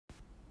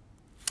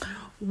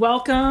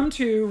Welcome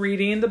to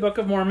Reading the Book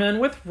of Mormon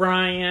with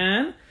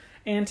Ryan.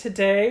 And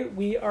today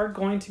we are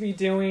going to be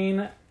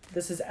doing,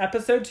 this is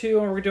episode 2,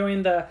 and we're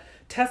doing the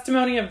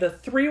testimony of the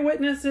 3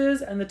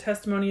 witnesses and the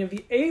testimony of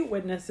the 8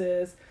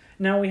 witnesses.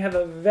 Now we have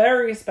a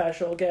very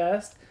special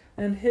guest,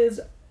 and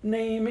his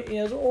name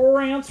is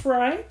Rance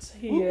Wright.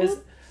 He is,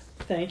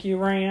 thank you,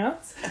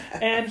 Rance.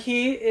 And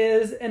he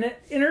is an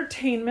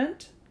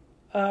entertainment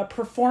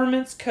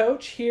performance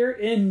coach here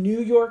in New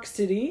York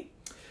City.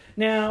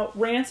 Now,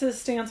 Rance's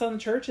stance on the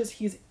church is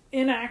he's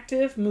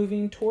inactive,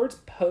 moving towards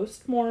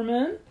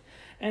post-Mormon,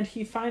 and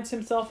he finds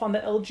himself on the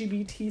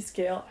LGBT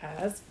scale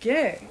as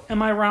gay.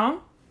 Am I wrong?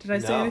 Did I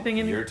say anything?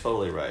 You're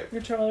totally right.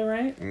 You're totally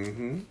right?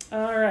 Mm-hmm.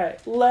 All right.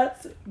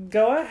 Let's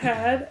go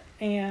ahead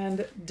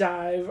and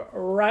dive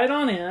right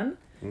on in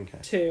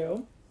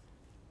to...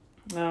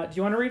 do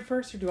you want to read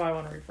first, or do I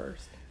want to read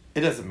first?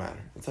 It doesn't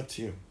matter. It's up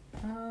to you.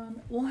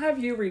 We'll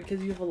have you read,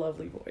 because you have a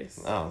lovely voice.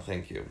 Oh,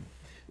 thank you.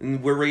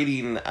 We're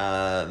reading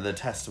the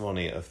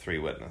testimony of 3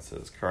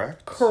 witnesses,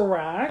 correct?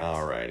 Correct.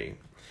 Alrighty.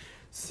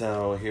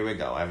 So here we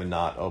go. I have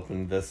not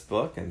opened this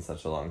book in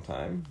such a long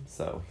time,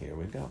 so here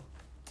we go.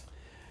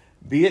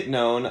 Be it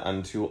known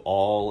unto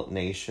all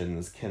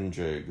nations,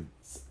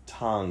 kindreds,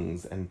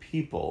 tongues, and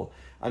people,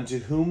 unto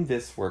whom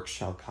this work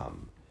shall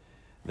come,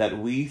 that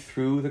we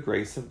through the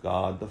grace of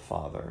God the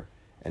Father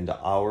and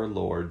our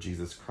Lord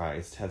Jesus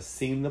Christ have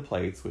seen the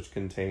plates which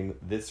contain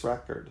this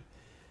record,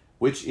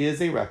 which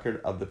is a record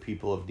of the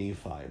people of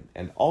Nephi,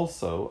 and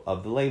also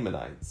of the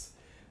Lamanites,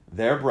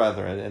 their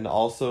brethren, and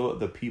also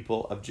the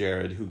people of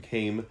Jared, who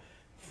came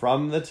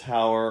from the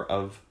tower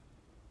of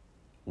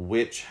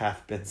which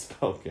hath been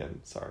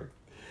spoken.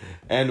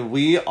 And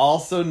we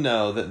also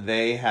know that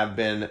they have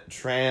been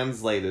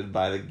translated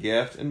by the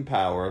gift and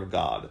power of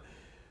God,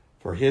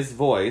 for his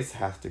voice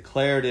hath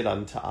declared it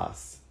unto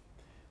us.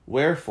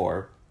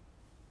 Wherefore,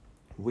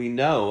 we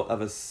know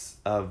of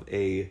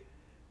a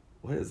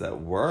what is that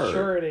word?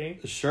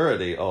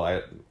 Surety. Oh,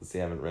 I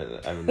haven't read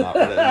it. I have not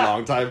read it in a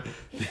long time.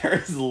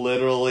 There's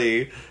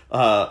literally,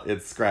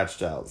 it's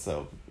scratched out.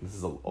 So this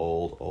is an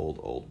old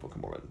Book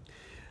of Mormon.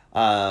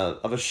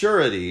 Of a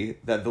surety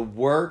that the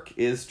work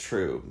is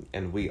true.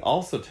 And we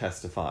also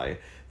testify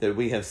that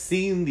we have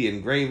seen the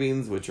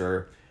engravings which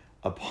are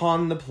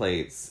upon the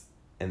plates,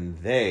 and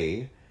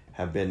they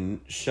have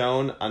been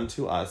shown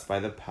unto us by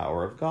the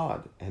power of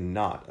God, and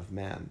not of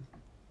man.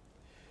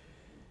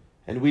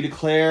 And we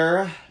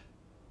declare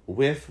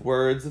with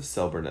words of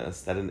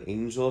soberness that an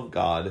angel of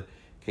God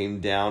came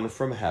down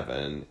from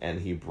heaven,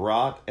 and he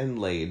brought and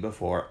laid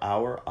before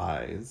our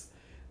eyes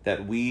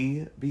that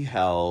we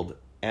beheld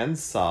and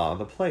saw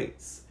the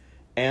plates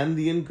and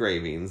the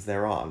engravings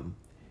thereon.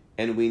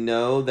 And we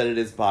know that it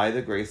is by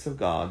the grace of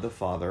God the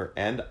Father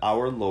and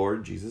our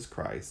Lord Jesus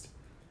Christ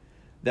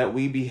that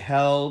we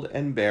beheld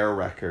and bear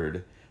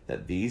record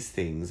that these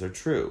things are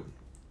true,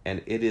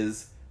 and it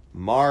is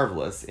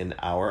marvelous in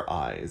our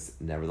eyes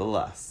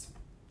nevertheless.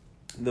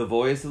 The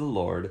voice of the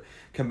Lord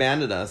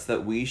commanded us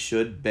that we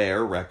should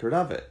bear record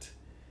of it.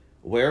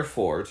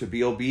 Wherefore, to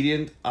be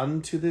obedient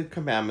unto the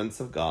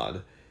commandments of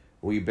God,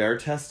 we bear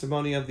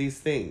testimony of these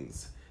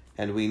things.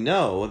 And we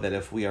know that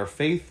if we are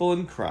faithful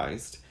in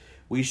Christ,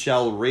 we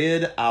shall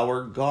rid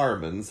our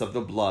garments of the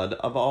blood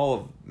of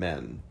all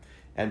men,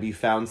 and be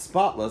found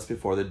spotless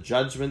before the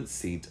judgment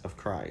seat of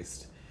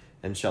Christ,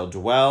 and shall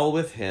dwell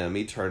with him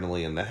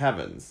eternally in the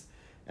heavens.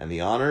 And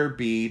the honor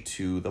be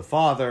to the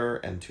Father,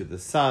 and to the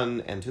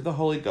Son, and to the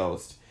Holy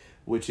Ghost,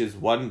 which is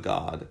one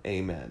God.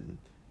 Amen.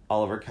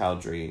 Oliver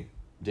Cowdery,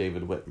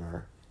 David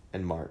Whitmer,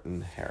 and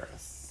Martin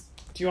Harris.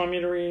 Do you want me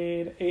to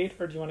read 8,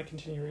 or do you want to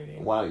continue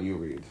reading? Why don't you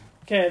read?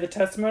 Okay, the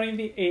testimony of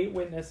the 8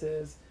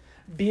 witnesses.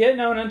 Be it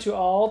known unto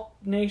all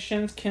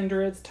nations,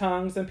 kindreds,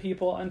 tongues, and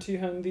people unto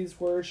whom these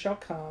words shall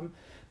come,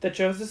 that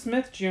Joseph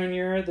Smith,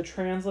 Jr., the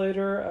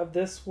translator of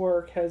this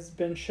work, has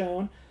been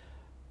shown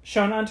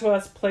unto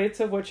us plates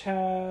of which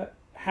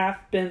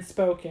hath been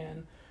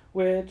spoken,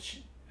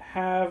 which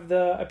have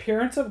the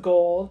appearance of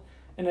gold,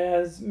 and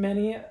as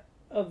many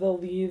of the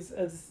leaves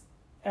as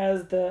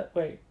the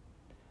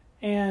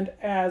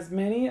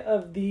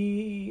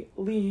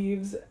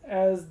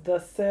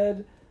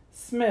said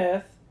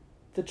Smith,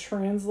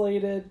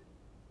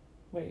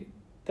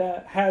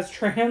 that has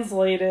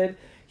translated,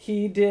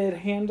 he did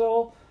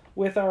handle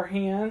with our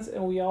hands,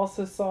 and we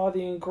also saw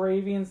the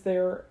engravings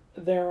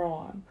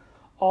thereon,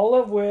 all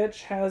of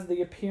which has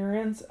the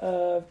appearance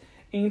of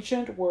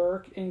ancient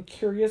work and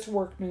curious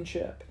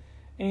workmanship.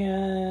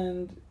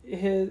 And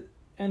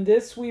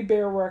this we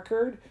bear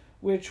record,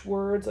 which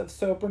words of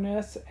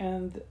soberness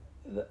and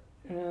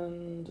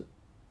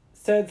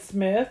said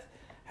Smith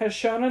has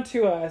shown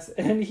unto us,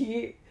 and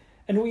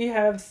we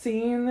have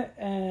seen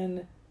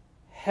and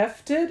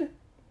hefted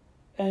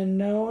and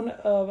known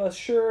of a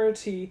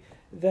surety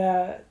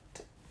that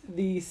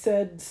the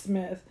said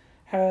Smith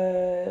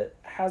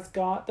has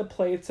got the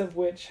plates of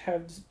which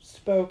have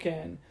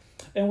spoken.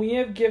 And we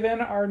have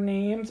given our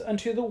names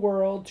unto the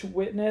world to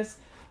witness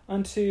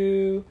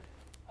unto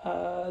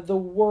unto the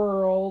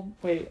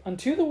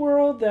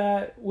world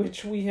that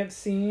which we have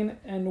seen,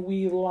 and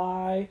we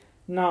lie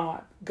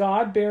not,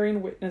 God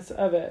bearing witness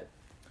of it.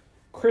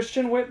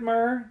 Christian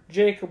Whitmer,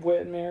 Jacob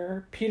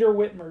Whitmer, Peter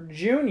Whitmer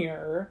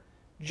Jr.,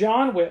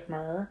 John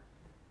Whitmer,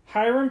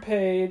 Hiram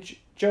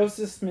Page,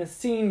 Joseph Smith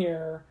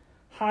Sr.,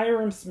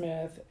 Hiram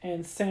Smith,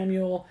 and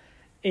Samuel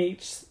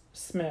H.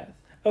 Smith.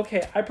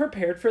 Okay, I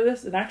prepared for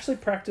this and actually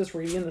practiced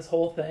reading this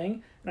whole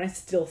thing, and I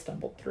still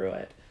stumbled through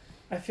it.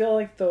 I feel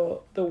like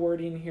the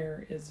wording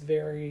here is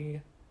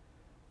very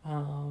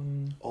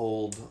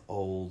old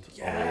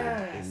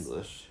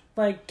English.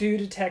 Like, due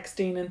to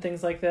texting and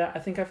things like that, I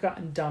think I've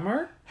gotten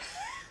dumber.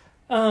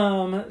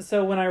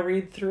 So when I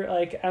read through,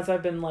 like, as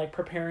I've been, like,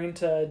 preparing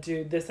to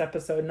do this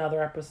episode and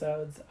other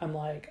episodes, I'm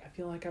like, I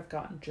feel like I've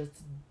gotten just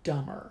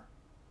dumber.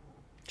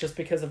 Just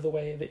because of the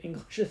way the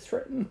English is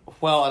written.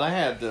 Well, and I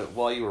had to,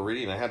 while you were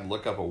reading, I had to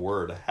look up a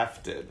word,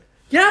 hefted.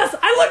 Yes!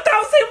 I looked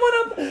that same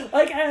one up!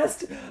 Like,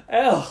 asked...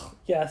 Oh,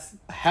 yes.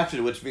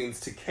 Hefted, which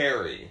means to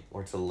carry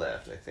or to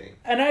lift, I think.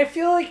 And I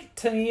feel like,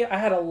 to me, I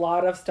had a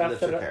lot of stuff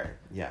lift or carry,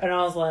 yeah. And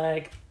I was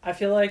like, I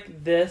feel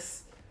like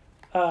this...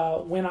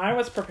 when I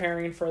was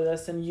preparing for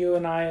this, and you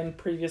and I in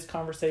previous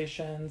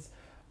conversations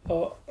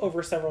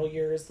over several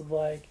years,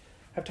 like,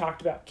 I've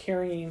talked about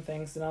carrying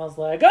things, and I was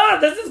like,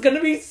 this is going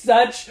to be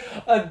such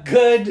a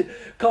good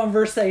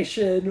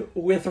conversation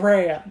with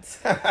rants.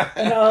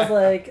 And I was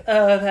like,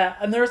 that.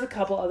 And there's a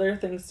couple other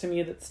things to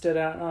me that stood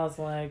out, and I was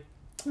like,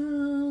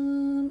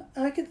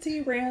 I could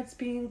see rants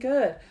being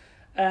good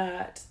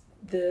at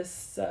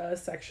this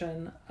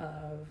section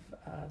of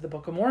the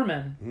Book of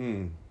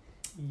Mormon.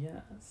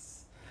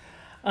 Yes.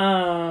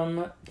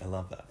 I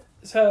love that.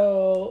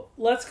 So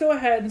let's go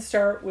ahead and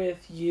start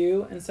with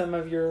you and some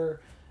of your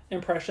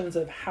impressions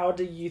of how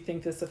do you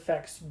think this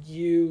affects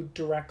you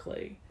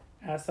directly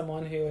as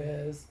someone who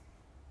is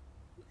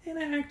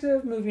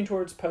inactive, moving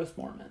towards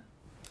post-Mormon.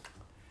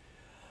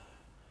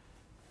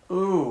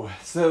 Ooh,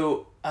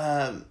 so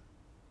this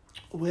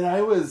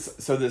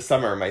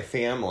summer, my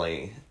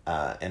family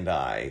and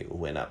I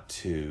went up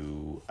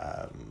to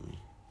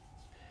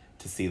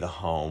see the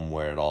home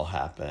where it all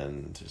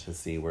happened, to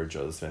see where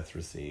Joseph Smith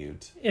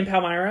received. In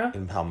Palmyra?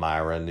 In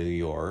Palmyra, New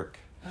York.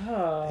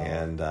 Oh.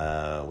 And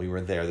we were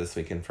there this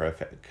weekend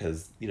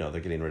because, they're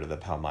getting rid of the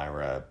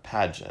Palmyra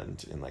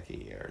pageant in like a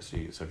year.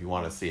 So if you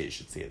want to see it, you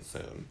should see it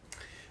soon.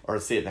 Or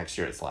see it next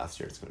year. It's last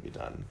year. It's going to be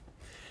done.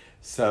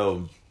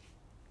 So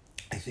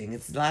I think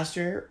it's last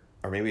year.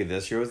 Or maybe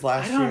this year was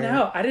last year. I don't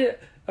know.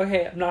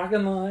 Okay, I'm not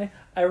going to lie.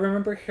 I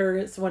remember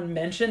hearing someone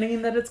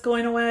mentioning that it's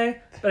going away.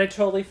 But I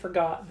totally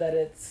forgot that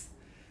it's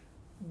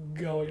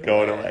going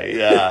away.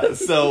 Yeah.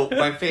 So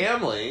my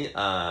family...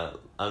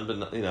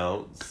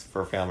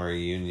 for family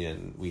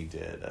reunion, we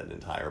did an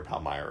entire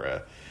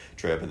Palmyra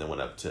trip, and then went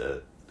up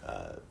to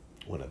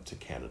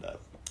Canada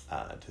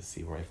to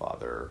see where my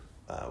father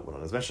went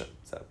on his mission.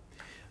 So,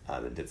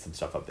 and did some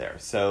stuff up there.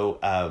 So,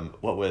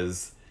 what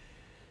was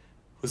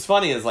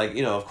funny is, like,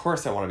 of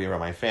course I want to be around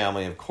my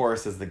family. Of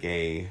course, as the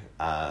gay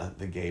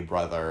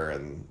brother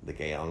and the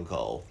gay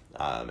uncle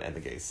and the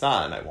gay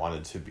son, I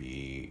wanted to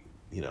be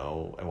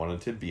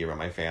around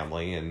my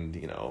family, and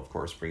of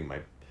course, bring my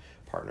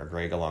partner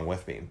Greg along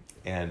with me.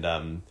 And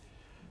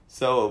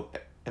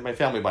and my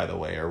family, by the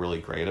way, are really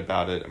great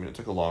about it. I mean, it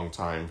took a long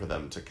time for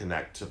them to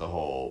connect to the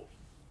whole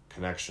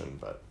connection,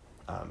 but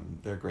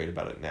they're great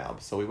about it now.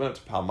 So we went up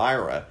to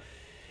Palmyra,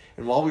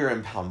 and while we were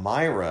in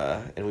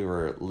Palmyra and we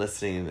were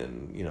listening,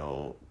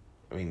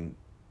 and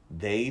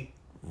they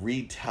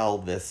retell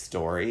this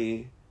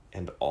story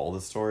and all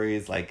the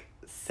stories like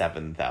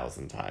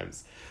 7,000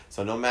 times.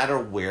 So no matter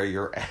where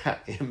you're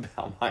at in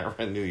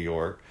Palmyra, New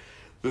York,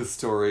 the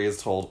story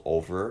is told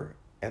over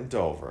and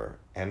over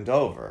and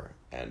over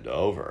and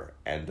over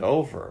and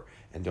over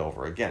and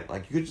over again.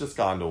 Like, you could just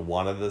gone to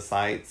one of the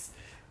sites,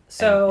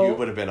 so and you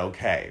would have been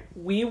okay.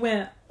 We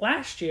went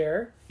last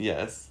year.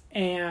 Yes.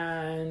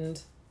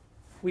 And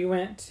we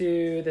went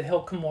to the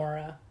Hill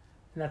Cumorah,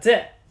 and that's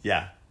it.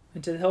 Yeah.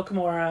 Went to the Hill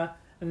Cumorah,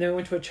 and then we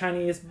went to a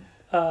Chinese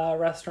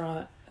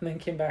restaurant, and then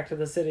came back to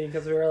the city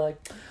because we were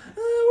like,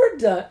 we're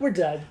done. We're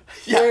done.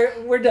 Yeah.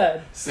 We're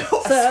done. So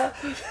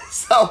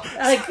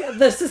like,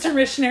 the sister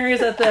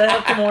missionaries at the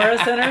Hill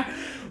Cumorah Center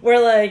were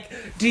like,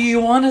 do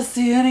you want to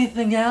see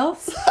anything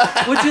else?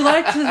 Would you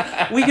like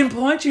to? We can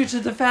point you to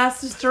the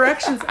fastest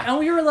directions. And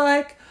we were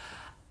like,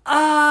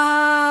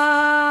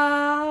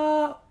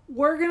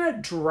 we're going to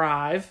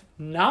drive,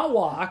 not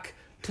walk,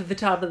 to the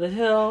top of the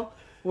hill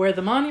where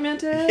the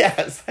monument is.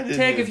 Yes.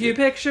 Take a few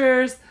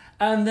pictures,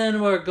 and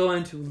then we're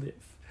going to live.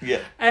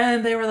 Yeah.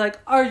 And they were like,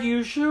 are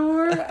you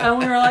sure? And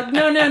we were like,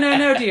 no,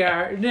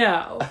 dear.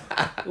 No.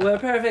 We're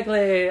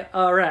perfectly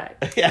all right.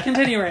 Yeah.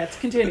 Continue, Rance.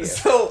 Continue.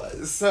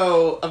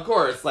 So, of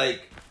course,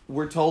 like,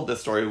 we're told this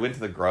story. We went to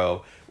the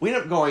Grove. We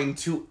ended up going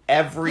to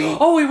every...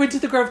 Oh, we went to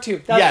the Grove,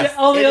 too. That's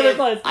all the other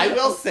places. I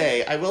will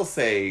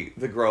say,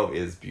 the Grove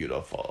is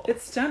beautiful.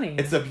 It's stunning.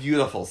 It's a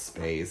beautiful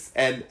space.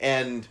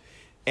 And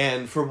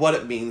for what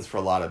it means for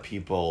a lot of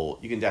people,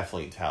 you can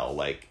definitely tell,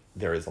 like,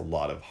 there is a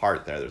lot of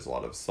heart there. There's a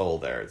lot of soul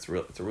there. It's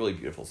a really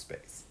beautiful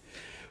space.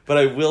 But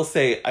I will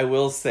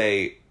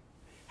say,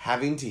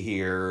 having to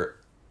hear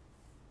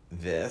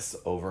this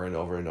over and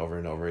over and over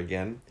and over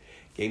again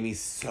gave me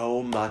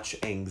so much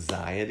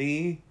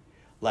anxiety.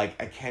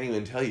 Like, I can't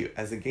even tell you.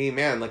 As a gay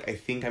man, like, I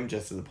think I'm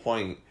just at the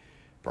point,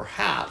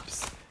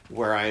 perhaps,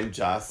 where I'm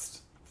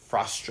just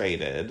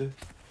frustrated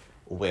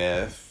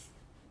with...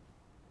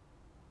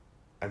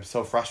 I'm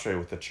so frustrated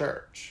with the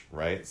church,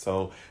 right?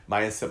 So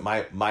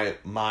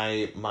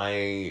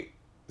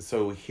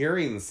so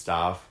hearing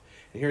stuff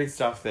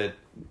that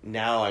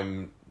now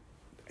I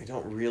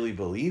don't really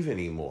believe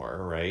anymore,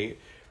 right?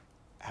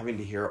 Having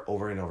to hear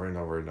over and over and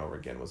over and over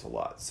again was a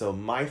lot. So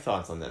my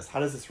thoughts on this, how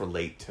does this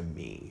relate to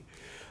me?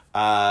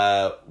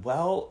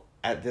 Well,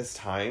 at this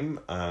time,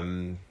 I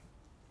mean,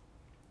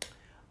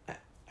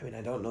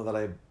 I don't know that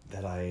I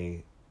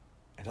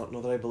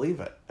believe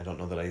it. I don't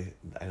know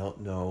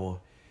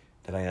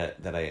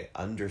that I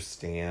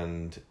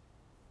understand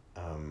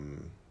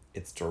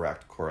its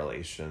direct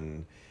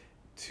correlation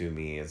to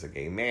me as a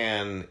gay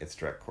man, its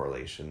direct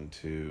correlation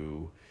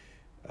to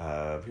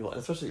people, and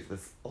especially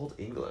this Old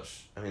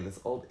English. I mean, this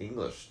Old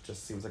English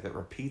just seems like it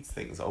repeats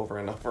things over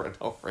and over and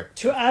over again.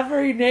 To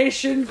every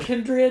nation,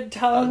 kindred,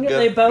 tongue,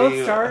 they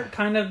both start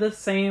kind of the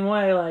same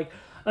way, like,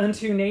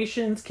 unto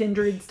nations,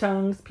 kindreds,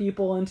 tongues,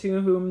 people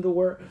unto whom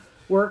the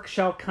work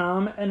shall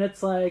come, and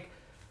it's like,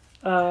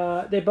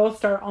 they both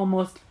start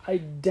almost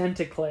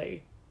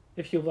identically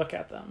if you look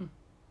at them.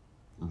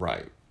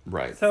 Right.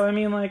 So, I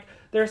mean, like,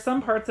 there's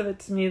some parts of it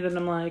to me that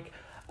I'm like,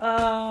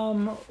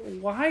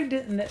 why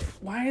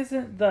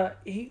isn't the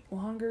 8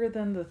 longer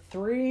than the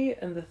 3?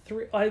 And the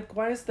 3, like,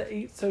 why is the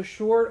 8 so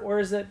short? Or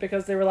is it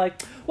because they were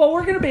like, well,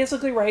 we're going to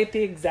basically write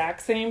the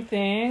exact same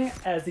thing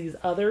as these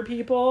other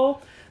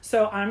people.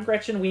 So I'm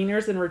Gretchen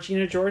Wieners, and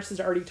Regina George has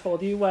already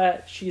told you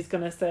what she's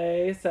going to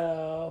say.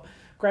 So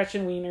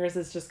Gretchen Wieners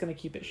is just going to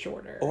keep it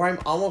shorter. Or I'm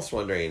almost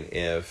wondering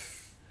if,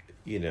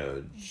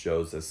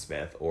 Joseph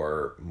Smith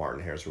or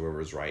Martin Harris,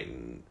 whoever's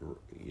writing,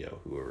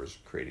 whoever's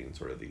creating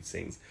sort of these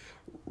things,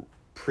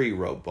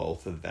 pre-wrote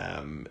both of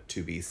them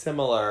to be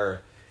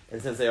similar.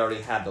 And since they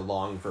already had the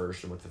long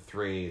version with the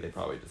 3, they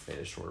probably just made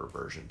a shorter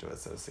version to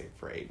associate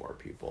for 8 more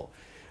people.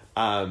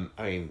 I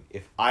mean,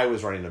 if I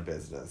was running a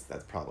business,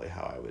 that's probably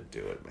how I would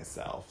do it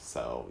myself.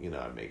 So,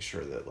 I'd make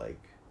sure that, like,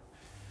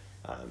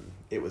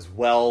 it was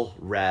well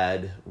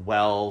read,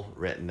 well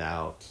written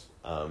out.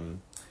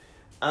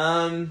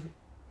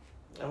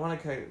 I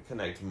want to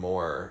connect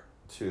more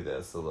to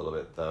this a little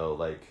bit, though.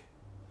 Like,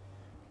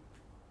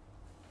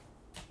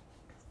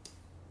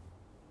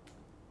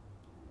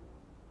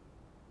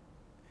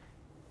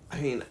 I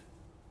mean,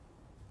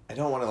 I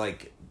don't want to,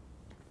 like,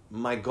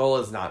 my goal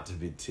is not to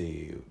be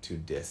to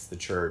diss the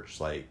church.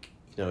 Like,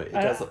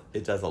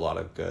 it does a lot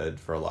of good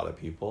for a lot of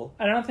people.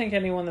 I don't think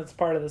anyone that's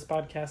part of this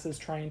podcast is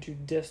trying to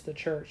diss the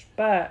church,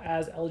 but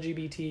as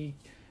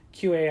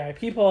LGBTQAI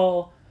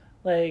people,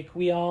 like,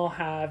 we all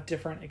have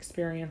different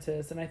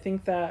experiences, and I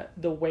think that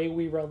the way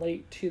we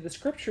relate to the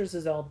scriptures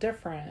is all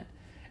different,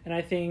 and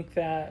I think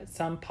that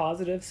some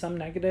positive, some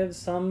negative,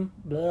 some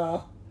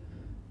blah,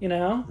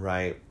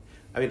 Right.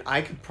 I mean,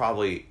 I could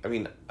probably, I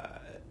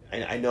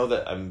know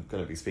that I'm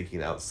going to be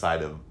speaking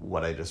outside of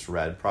what I just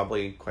read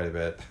probably quite a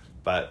bit,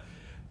 but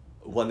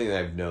one thing that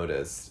I've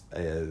noticed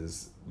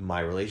is my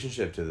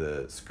relationship to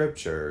the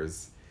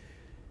scriptures,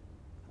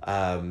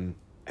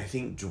 I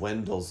think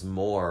dwindles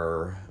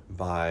more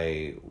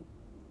by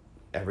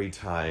every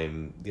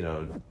time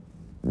that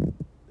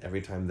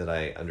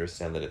I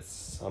understand that it's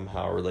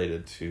somehow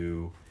related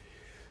to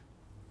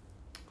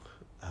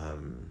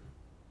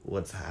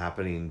what's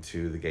happening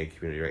to the gay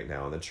community right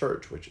now in the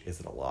church, which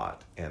isn't a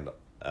lot, and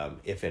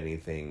if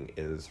anything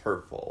is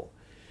hurtful.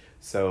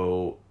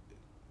 So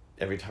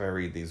every time I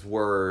read these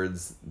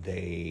words,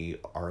 they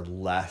are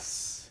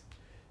less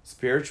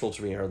spiritual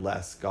to me, or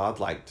less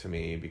godlike to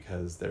me,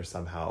 because they're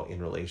somehow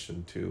in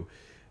relation to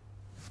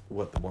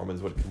what the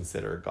Mormons would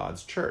consider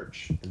God's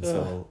church. And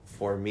so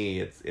for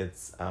me,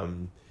 it's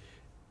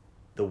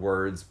the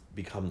words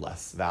become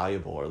less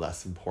valuable or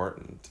less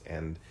important.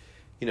 And,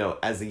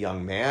 as a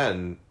young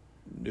man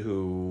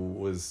who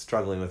was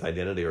struggling with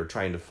identity, or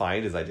trying to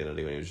find his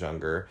identity when he was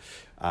younger,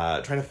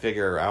 trying to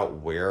figure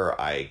out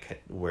where I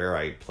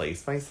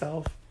place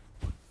myself,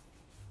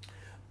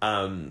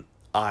 I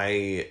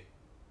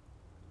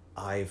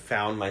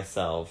found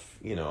myself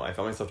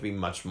to be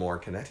much more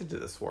connected to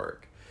this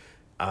work,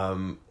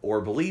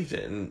 or believed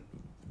it. And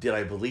did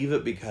I believe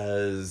it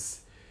because,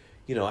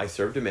 I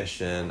served a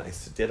mission, I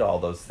did all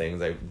those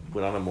things, I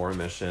went on a Mormon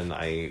mission,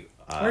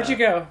 Where'd you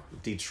go?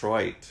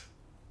 Detroit.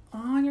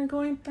 Oh, and you're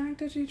going back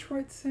to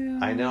Detroit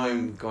soon. I know.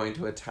 I'm going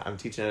to I'm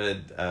teaching at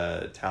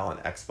a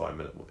talent expo.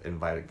 I'm an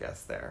invited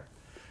guest there.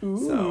 Ooh.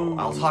 So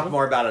I'll talk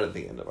more about it at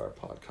the end of our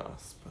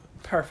podcast.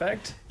 But.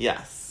 Perfect.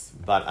 Yes,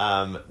 but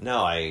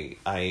no, I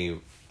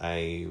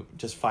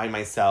just find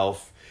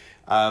myself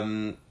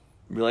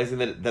realizing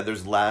that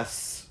there's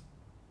less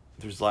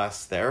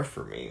there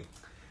for me.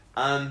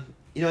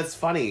 It's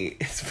funny.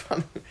 It's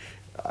funny.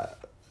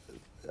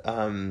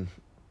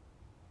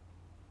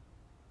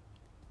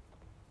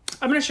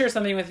 I'm going to share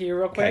something with you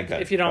real quick, Okay,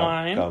 good. if you don't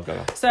mind.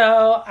 Go.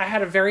 So I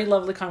had a very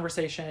lovely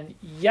conversation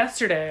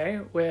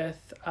yesterday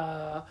with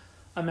a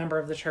member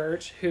of the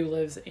church who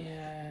lives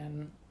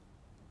in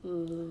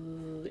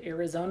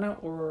Arizona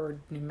or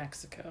New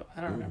Mexico.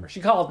 I don't remember. She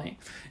called me.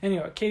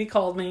 Anyway, Katie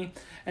called me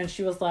and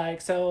she was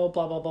like, so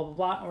blah, blah, blah, blah,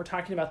 blah. And we're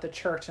talking about the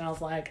church. And I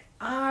was like,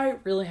 I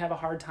really have a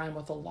hard time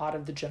with a lot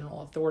of the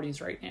general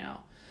authorities right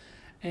now.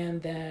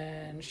 And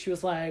then she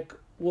was like,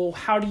 well,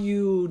 how do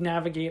you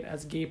navigate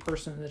as a gay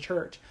person in the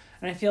church?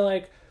 And I feel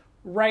like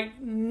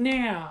right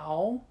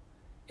now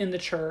in the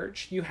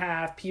church, you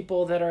have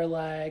people that are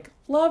like,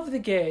 love the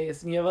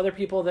gays. And you have other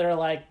people that are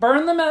like,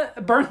 burn them at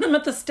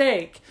the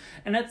stake.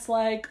 And it's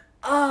like,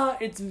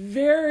 it's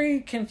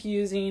very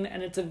confusing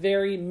and it's a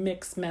very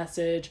mixed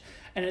message.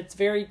 And it's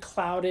very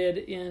clouded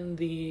in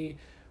the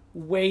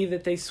way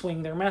that they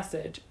swing their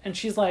message. And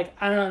she's like,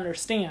 I don't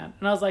understand.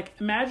 And I was like,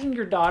 imagine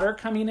your daughter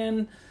coming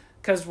in,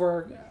 because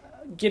we're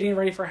getting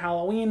ready for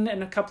Halloween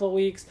in a couple of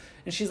weeks.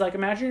 And she's like,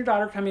 imagine your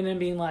daughter coming in and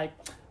being like,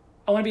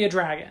 I want to be a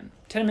dragon.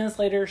 10 minutes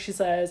later, she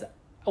says,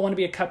 I want to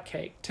be a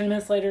cupcake. 10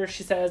 minutes later,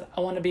 she says,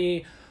 I want to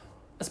be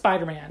a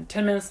Spider-Man.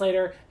 10 minutes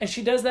later, and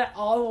she does that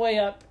all the way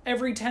up.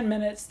 Every 10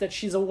 minutes that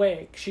she's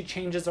awake, she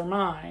changes her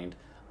mind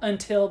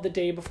until the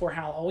day before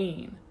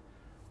Halloween.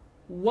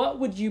 What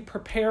would you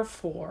prepare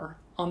for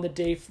on the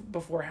day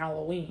before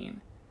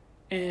Halloween?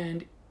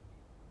 And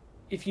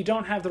if you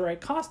don't have the right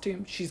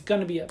costume, she's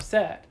going to be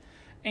upset.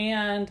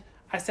 And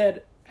I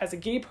said, as a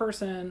gay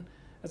person,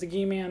 as a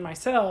gay man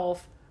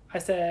myself, I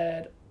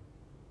said,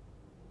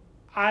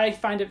 I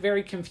find it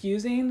very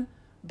confusing,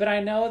 but I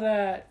know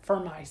that for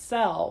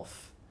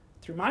myself,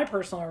 through my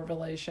personal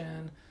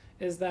revelation,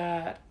 is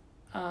that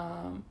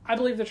I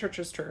believe the church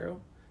is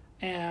true,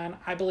 and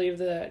I believe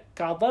that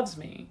God loves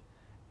me.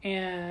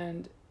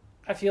 And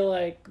I feel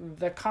like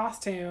the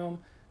costume,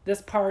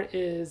 this part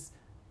is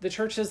the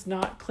church is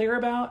not clear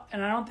about,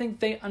 and I don't think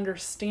they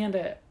understand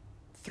it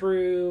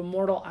through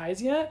mortal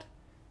eyes yet.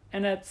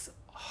 And it's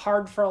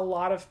hard for a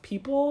lot of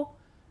people,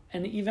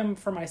 and even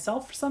for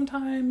myself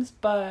sometimes,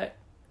 but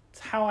it's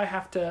how I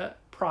have to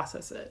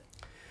process it.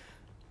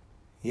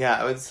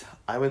 Yeah,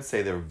 I would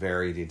say they're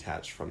very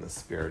detached from the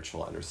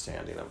spiritual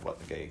understanding of what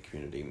the gay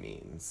community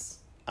means.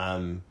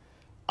 I'm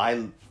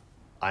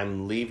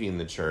leaving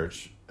the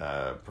church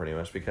pretty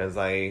much because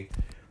I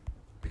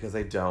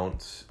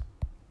don't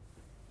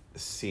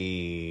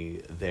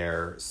see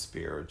their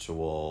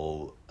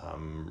spiritual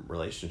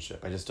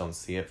relationship. I just don't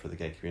see it for the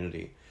gay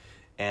community.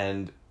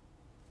 And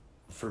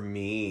for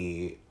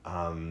me,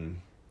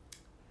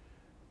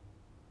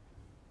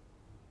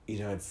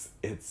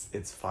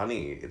 it's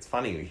funny. It's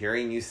funny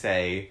hearing you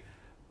say,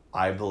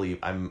 I believe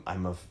I'm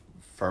a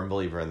firm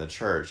believer in the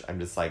church. I'm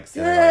just like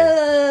sitting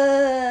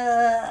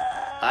there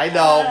I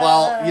know.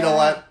 Well, you know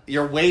what?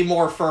 You're way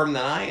more firm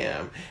than I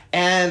am.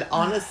 And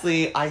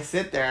honestly, I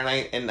sit there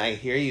and I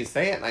hear you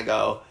say it and I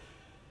go,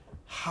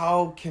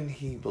 how can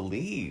he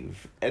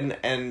believe? And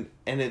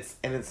it's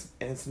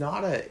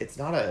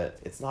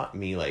not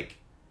me like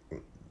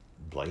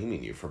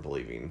blaming you for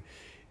believing.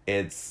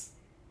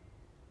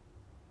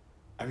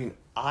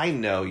 I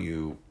know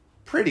you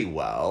pretty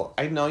well.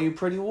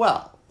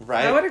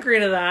 Right? I would agree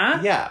to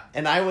that. Yeah.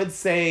 And I would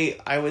say,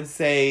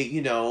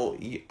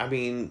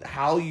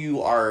 how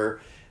you are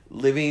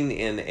living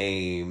in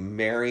a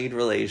married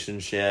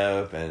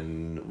relationship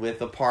and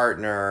with a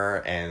partner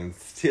and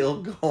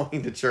still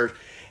going to church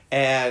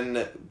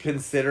and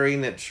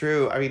considering it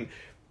true. I mean,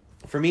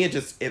 for me,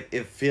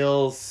 it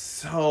feels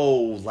so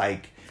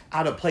like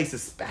out of place,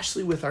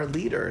 especially with our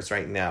leaders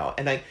right now.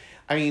 And I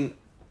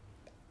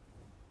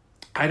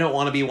don't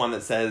want to be one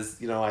that says,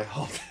 I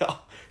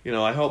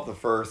hope the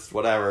first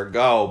whatever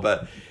go,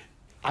 but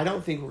I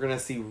don't think we're going to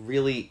see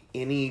really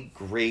any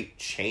great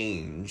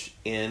change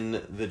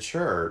in the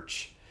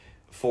church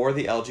for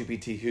the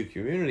LGBTQ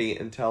community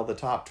until the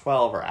top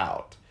 12 are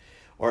out,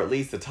 or at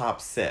least the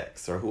top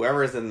 6, or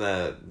whoever is in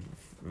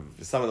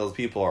some of those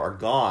people are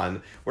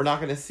gone. We're not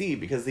going to see,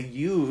 because the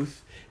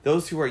youth,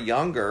 those who are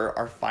younger,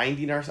 are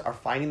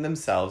finding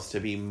themselves to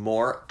be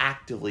more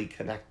actively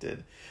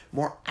connected,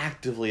 more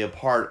actively a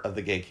part of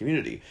the gay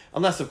community,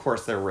 unless of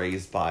course they're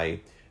raised by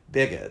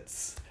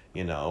bigots,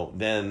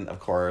 then of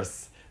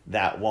course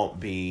that will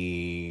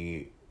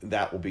be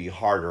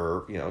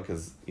harder,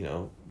 because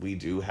we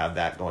do have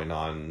that going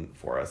on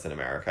for us in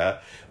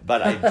America.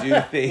 But I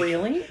do think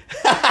really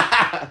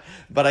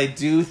but I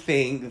do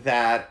think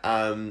that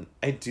I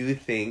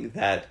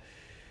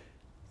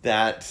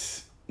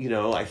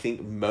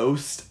think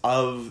most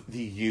of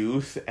the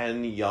youth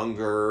and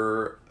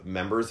younger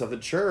members of the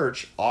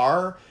church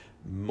are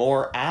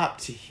more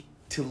apt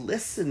to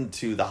listen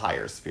to the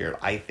higher spirit,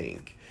 I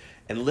think,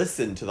 and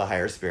listen to the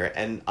higher spirit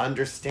and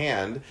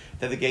understand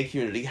that the gay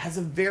community has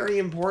a very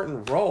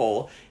important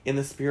role in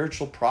the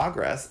spiritual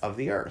progress of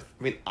the earth.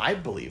 I mean, I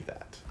believe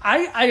that.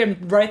 I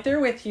am right there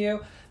with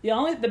you.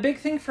 The big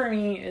thing for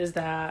me is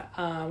that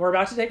we're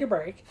about to take a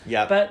break.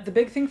 Yeah. But the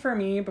big thing for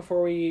me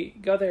before we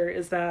go there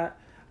is that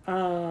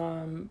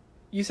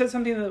you said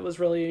something that was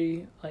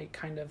really like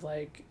kind of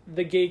like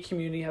the gay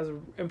community has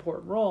an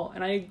important role,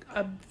 and I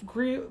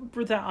agree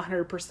with that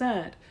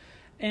 100%.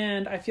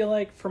 And I feel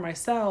like for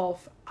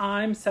myself,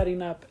 I'm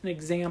setting up an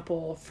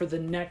example for the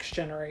next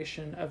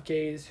generation of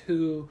gays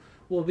who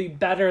will be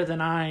better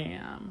than I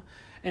am.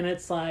 And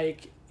it's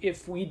like,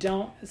 if we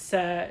don't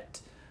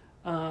set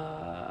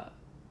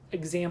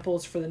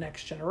examples for the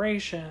next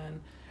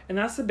generation, and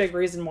that's the big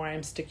reason why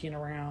I'm sticking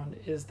around,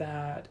 is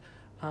that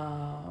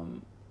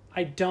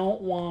I don't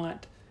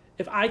want,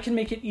 if I can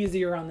make it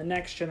easier on the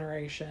next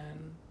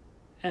generation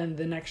and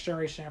the next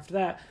generation after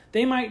that,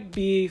 they might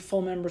be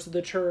full members of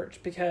the church,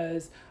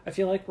 because I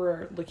feel like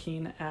we're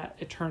looking at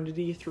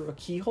eternity through a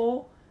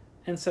keyhole,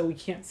 and so we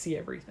can't see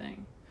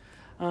everything.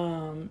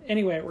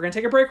 Anyway, we're going to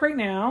take a break right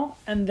now,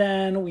 and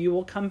then we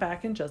will come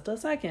back in just a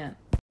second.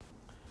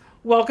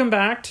 Welcome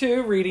back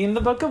to Reading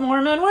the Book of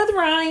Mormon with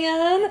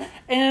Ryan,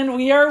 and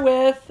we are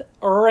with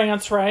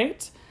Rance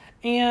Wright,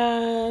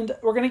 and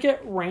we're going to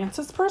get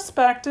Rance's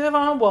perspective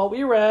on what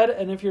we read.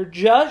 And if you're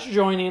just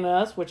joining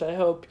us, which I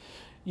hope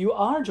you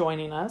are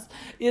joining us,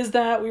 is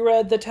that we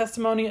read the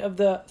testimony of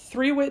the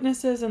 3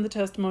 witnesses and the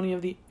testimony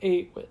of the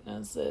 8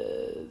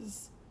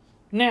 witnesses.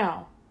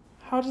 Now,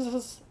 how does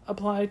this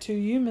apply to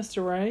you,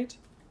 Mr. Wright?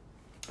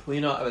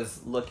 Well, I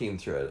was looking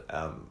through it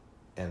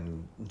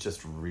and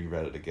just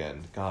reread it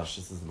again. Gosh,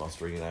 this is the most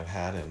reading I've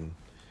had in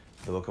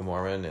the Book of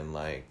Mormon in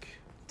like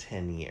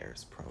 10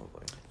 years,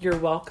 probably. You're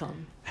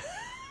welcome.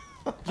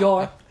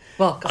 You're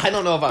welcome. I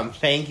don't know if I'm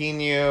thanking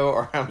you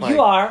or I'm like...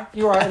 You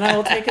are, and I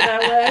will take it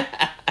that way.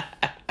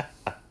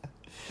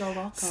 You're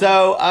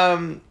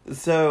welcome.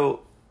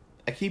 So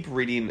I keep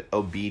reading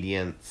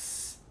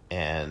obedience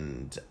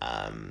and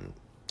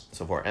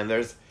so forth. And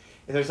if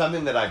there's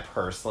something that I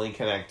personally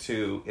connect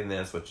to in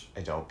this, which I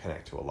don't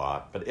connect to a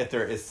lot, but if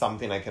there is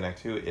something I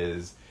connect to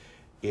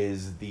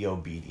is the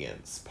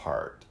obedience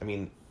part. I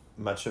mean,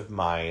 much of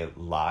my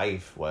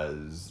life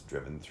was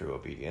driven through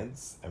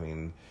obedience. I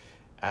mean,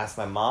 ask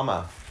my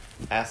mama,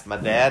 ask my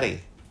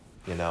daddy,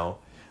 I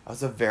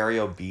was a very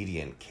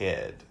obedient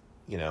kid,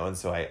 and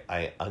so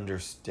I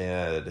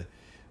understood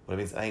what it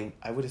means.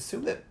 I would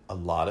assume that a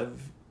lot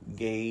of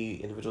gay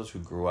individuals who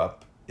grew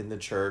up in the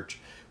church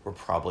were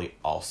probably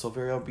also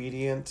very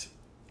obedient,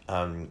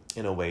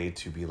 in a way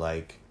to be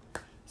like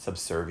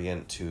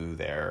subservient to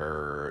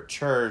their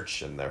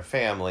church and their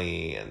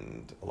family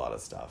and a lot of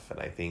stuff. And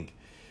I think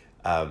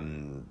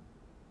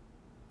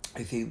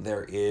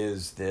there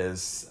is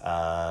this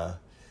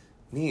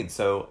need.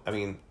 So, I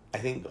mean, I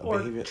think...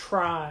 Or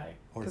try.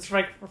 Because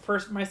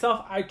first,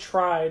 myself, I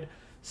tried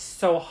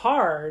so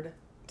hard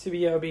to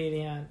be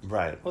obedient.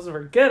 Right. I wasn't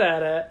very good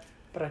at it,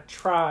 but I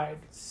tried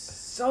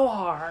so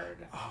hard.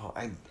 Oh,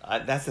 I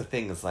that's the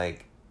thing, is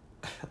like,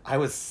 I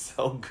was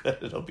so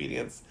good at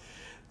obedience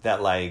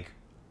that like,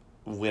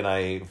 when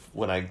I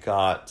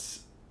got,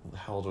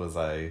 how old was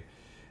I?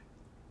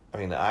 I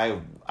mean, I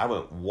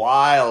went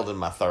wild in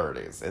my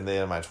 30s and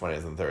then in my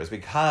 20s and 30s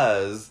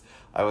because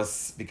I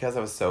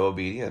was so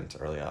obedient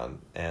early on.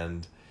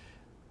 And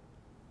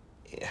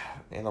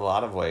in a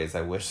lot of ways,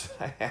 I wish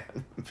that I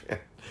hadn't been.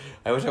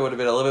 I wish I would have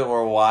been a little bit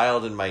more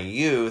wild in my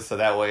youth, so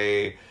that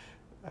way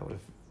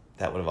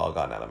that would have all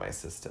gotten out of my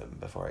system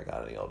before I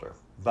got any older.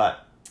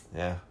 But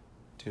yeah,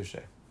 touche.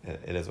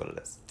 It is what it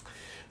is.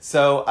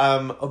 So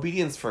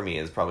obedience for me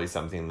is probably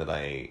something that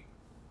I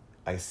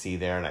see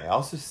there, and I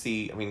also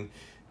see, I mean,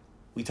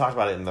 we talked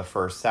about it in the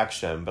first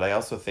section, but I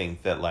also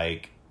think that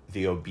like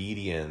the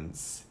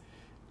obedience,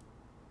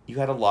 you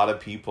had a lot of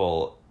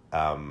people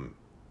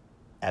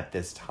at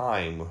this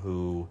time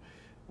who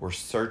were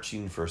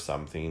searching for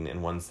something,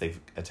 and once they've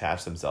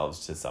attached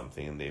themselves to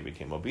something, they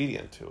became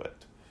obedient to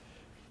it.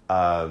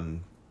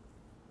 I'm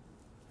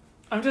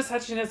just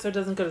touching it so it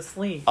doesn't go to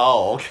sleep.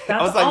 Oh, okay.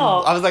 That's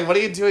all. I was like, what are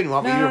you doing? You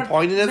want me to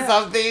pointing at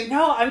something?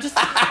 No, I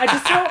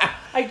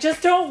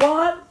just don't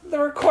want the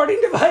recording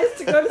device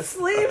to go to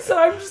sleep. So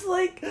I'm just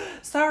like,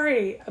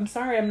 sorry. I'm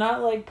sorry. I'm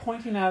not like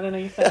pointing at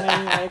anything.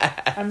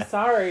 Like, I'm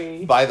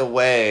sorry. By the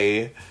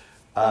way,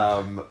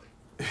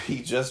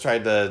 he just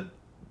tried to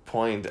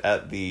point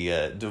at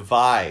the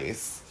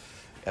device.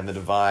 And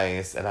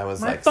I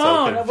was my like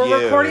phone. So confused.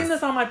 We're recording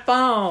this on my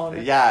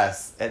phone.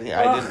 Yes, and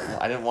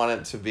I didn't want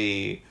it to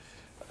be.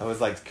 I was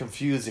like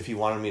confused if he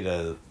wanted me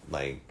to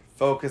like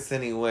focus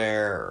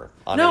anywhere or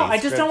on No, any I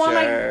just don't want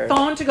my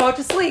phone to go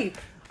to sleep.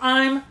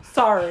 I'm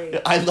sorry.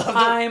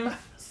 I'm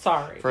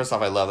sorry. First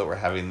off, I love that we're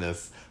having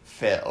this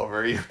fit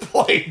over you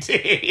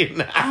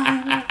pointing.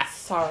 I'm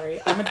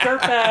sorry. I'm a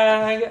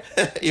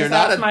dirtbag. You're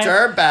not a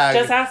dirtbag.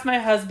 Just ask my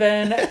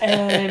husband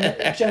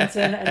and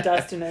Jensen and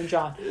Dustin and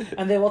John,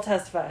 and they will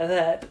testify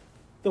that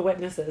the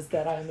witnesses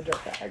that I'm a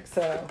dirtbag.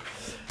 So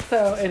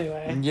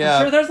anyway, yeah.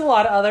 I'm sure there's a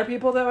lot of other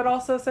people that would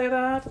also say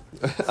that.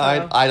 So.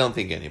 I don't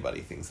think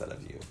anybody thinks that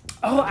of you.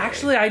 Oh,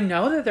 actually, I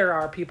know that there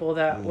are people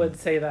that would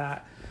say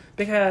that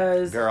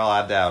because. Girl,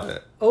 I doubt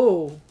it.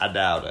 Oh, I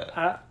doubt it.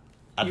 I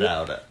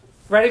doubt it.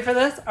 Ready for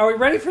this? Are we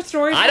ready for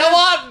stories? I don't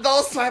want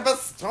those type of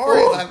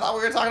stories. I thought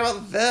we were talking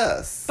about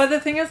this. But the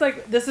thing is,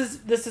 like, this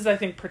is I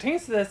think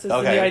pertains to this is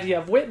Okay. the idea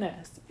of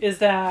witness. Is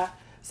that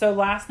so?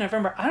 Last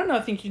November, I don't know.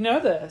 I think you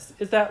know this.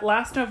 Is that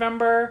last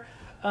November,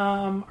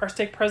 our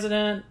stake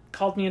president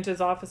called me into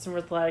his office and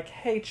was like,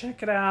 "Hey,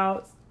 check it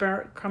out.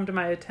 Come to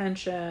my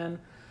attention.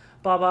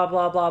 Blah blah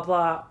blah blah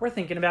blah. We're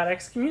thinking about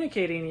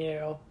excommunicating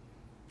you.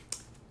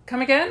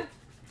 Come again?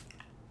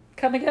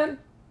 Come again?"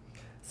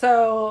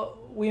 So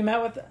we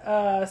met with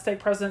stake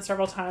president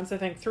several times. I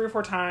think 3 or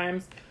 4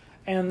 times.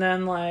 And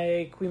then,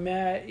 like, we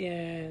met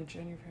in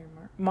January,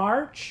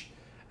 March,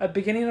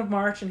 beginning of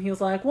March, and he was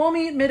like, we'll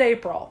meet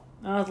mid-April.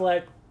 And I was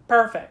like,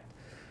 perfect.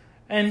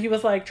 And he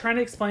was, like, trying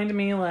to explain to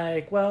me,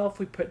 like, well, if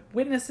we put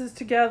witnesses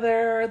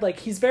together,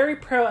 like, he's very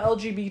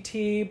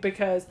pro-LGBT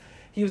because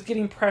he was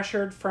getting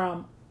pressured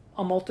from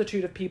a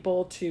multitude of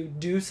people to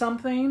do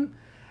something.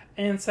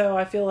 And so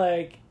I feel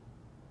like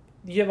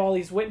you have all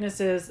these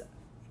witnesses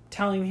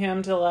telling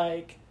him to,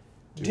 like,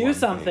 do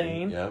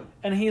something. Yep.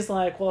 And he's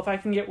like, well, if I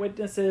can get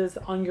witnesses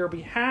on your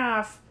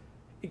behalf,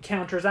 it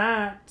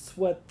counteracts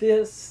what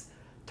this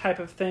type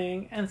of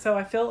thing. And so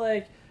I feel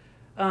like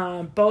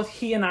both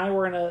he and I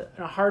were in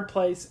a hard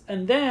place.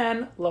 And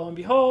then, lo and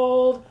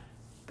behold,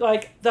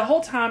 like, the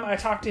whole time I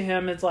talked to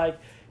him, it's like,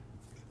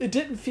 it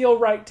didn't feel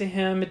right to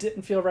him. It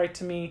didn't feel right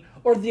to me.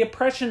 Or the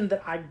impression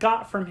that I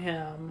got from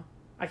him,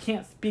 I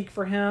can't speak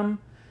for him.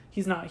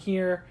 He's not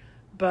here.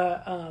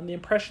 But the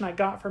impression I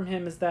got from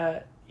him is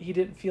that he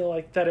didn't feel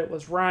like that it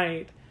was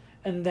right.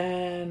 And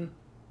then,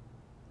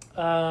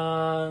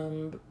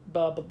 blah,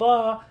 blah,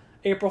 blah,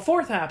 April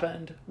 4th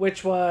happened,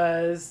 which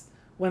was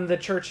when the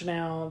church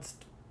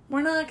announced,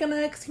 we're not going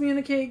to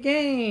excommunicate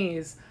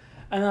gays.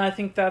 And then I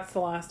think that's the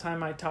last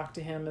time I talked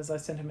to him, is I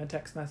sent him a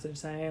text message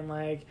saying,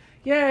 like,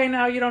 yay,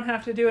 now you don't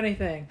have to do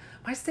anything.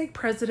 My stake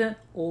president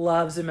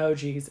loves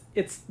emojis.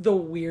 It's the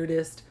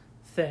weirdest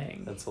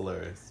thing. That's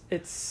hilarious.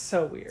 It's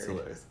so weird. It's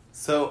hilarious.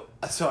 So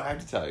I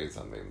have to tell you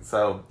something.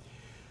 So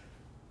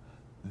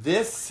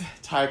this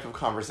type of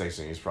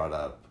conversation was brought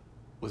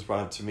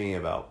up to me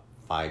about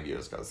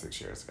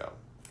 6 years ago.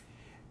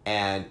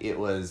 And it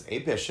was a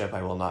bishop,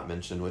 I will not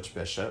mention which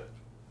bishop,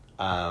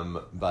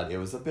 but it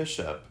was a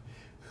bishop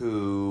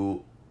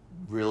who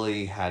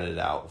really had it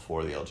out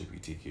for the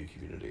LGBTQ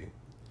community.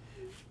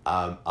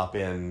 Up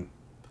in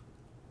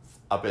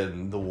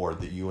the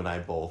ward that you and I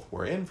both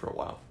were in for a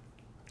while.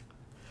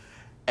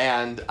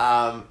 And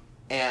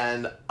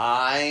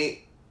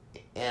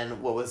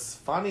what was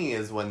funny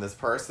is when this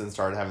person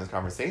started having this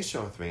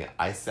conversation with me,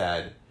 I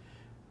said,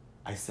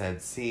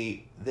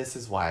 see, this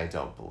is why I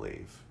don't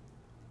believe.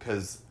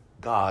 Because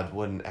God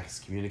wouldn't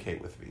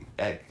excommunicate me.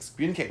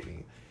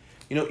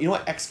 You know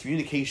what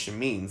excommunication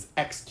means?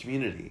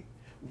 Ex-community.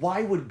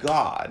 Why would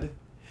God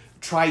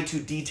try to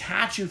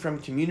detach you from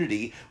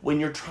community when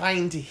you're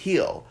trying to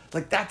heal?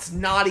 Like, that's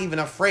not even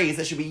a phrase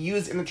that should be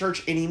used in the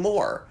church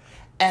anymore.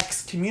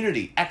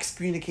 Excommunity,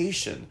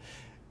 excommunication.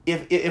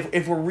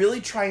 If we're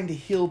really trying to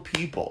heal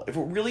people, if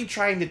we're really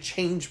trying to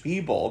change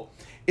people,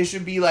 it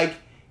should be like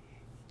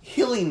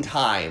healing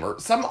time or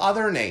some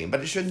other name,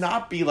 but it should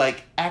not be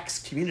like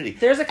excommunity.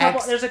 There's a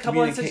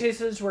couple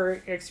instances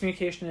where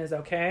excommunication is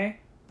okay.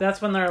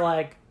 That's when they're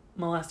like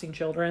molesting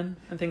children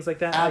and things like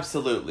that.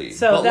 Absolutely.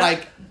 So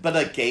but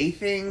a gay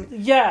thing.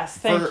 Yes,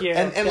 thank you.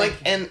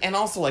 And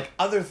also like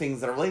other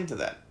things that are related to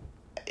that.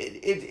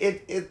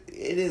 It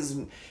is.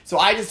 So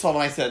I just told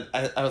him.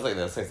 I was like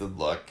this. I said,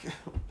 look.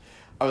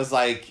 I was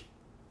like,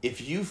 if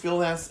you feel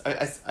this,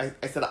 I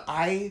said,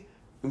 I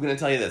am going to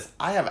tell you this.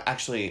 I have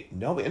actually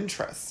no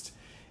interest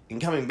in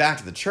coming back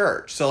to the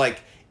church. So,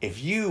 like,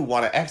 if you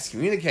want to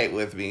excommunicate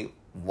with me,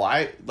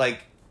 why, like,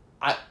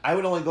 I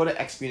would only go to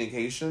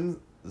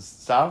excommunication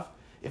stuff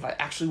if I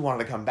actually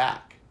wanted to come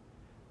back.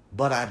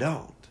 But I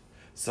don't.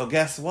 So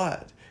guess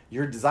what?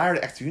 Your desire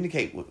to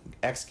excommunicate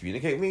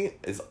me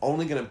is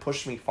only going to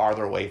push me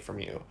farther away from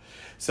you.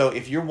 So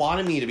if you're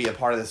wanting me to be a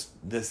part of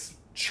this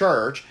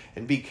church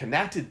and be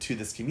connected to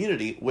this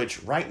community,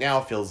 which right now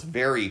feels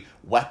very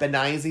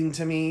weaponizing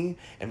to me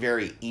and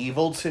very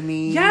evil to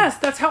me. Yes,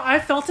 that's how I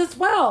felt as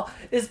well.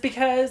 Is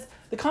because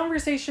the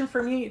conversation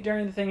for me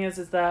during the thing is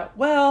that,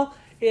 well,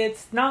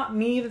 it's not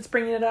me that's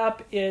bringing it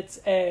up. It's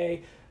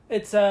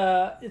this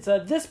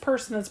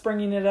person that's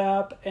bringing it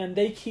up, and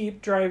they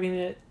keep driving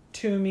it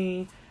to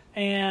me.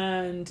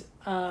 And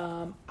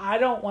I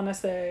don't want to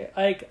say,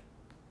 like,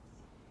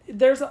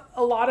 there's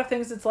a lot of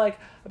things that's like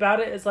about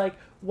it is like,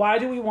 why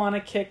do we want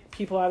to kick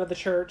people out of the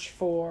church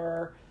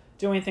for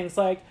doing things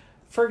like,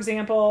 for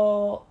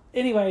example,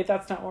 anyway,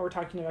 that's not what we're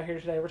talking about here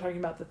today. We're talking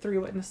about the 3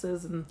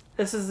 witnesses, and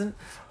this isn't,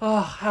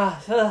 but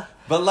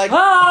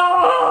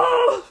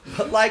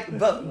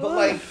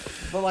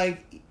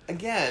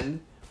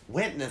again,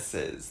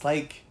 witnesses,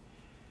 like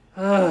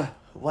why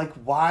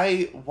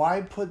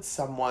put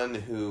someone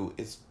who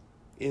is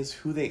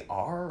who they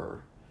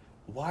are?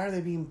 Why are they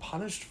being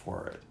punished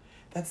for it?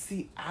 That's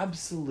the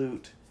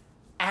absolute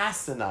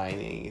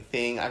asinine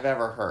thing I've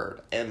ever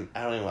heard. And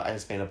I don't even know, I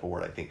just made up a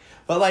word, I think.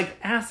 But like...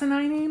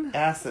 Asinine?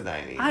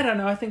 Asinine. I don't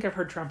know. I think I've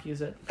heard Trump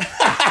use it.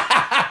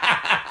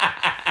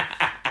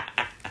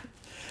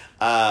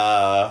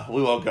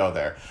 We won't go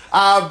there.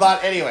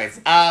 But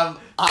anyways, I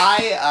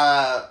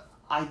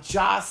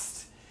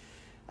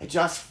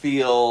just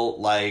feel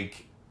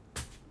like,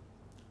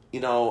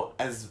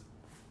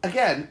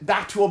 again,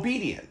 back to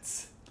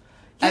obedience.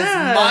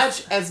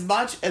 Yes. As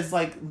much as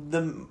like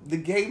the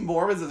gay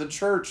Mormons of the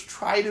church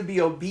try to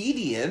be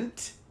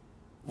obedient,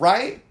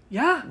 right?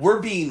 Yeah.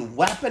 We're being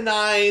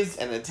weaponized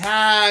and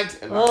attacked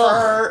and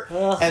hurt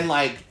and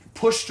like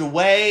pushed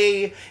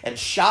away and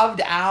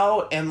shoved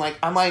out, and like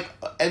I'm like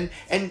and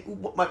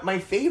my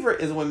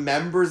favorite is when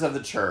members of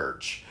the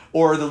church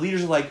or the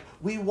leaders are like,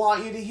 we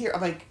want you to hear.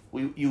 I'm like,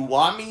 you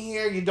want me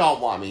here, you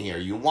don't want me here.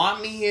 You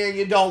want me here,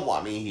 you don't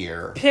want me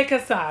here. Pick a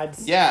side.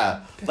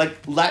 Yeah, like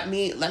let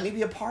me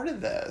be a part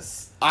of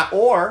this.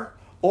 Or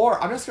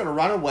I'm just gonna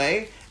run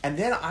away, and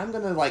then I'm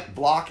gonna like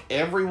block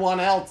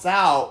everyone else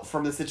out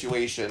from the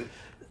situation,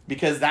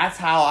 because that's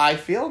how I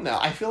feel now.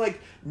 I feel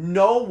like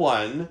no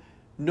one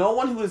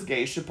who is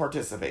gay should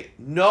participate.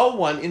 No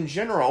one in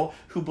general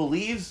who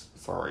believes.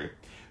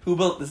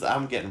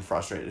 I'm getting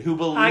frustrated. Who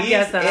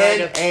believes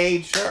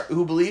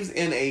who believes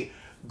in a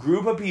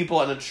group of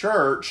people in a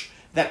church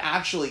that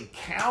actually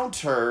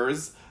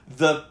counters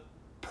the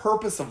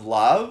purpose of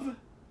love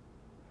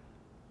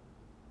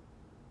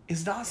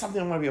is not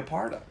something I want to be a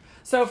part of.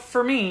 So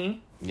for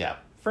me, I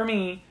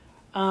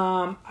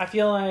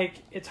feel like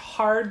it's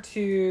hard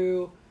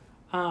to,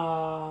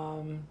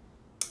 I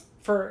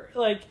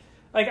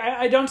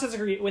don't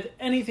disagree with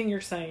anything you're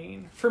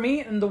saying. For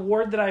me, in the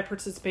ward that I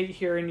participate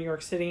here in New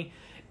York City,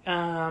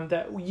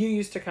 that you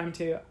used to come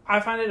to, I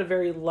find it a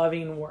very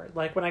loving ward.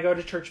 Like when I go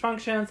to church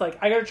functions, like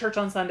I go to church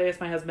on Sundays,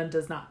 my husband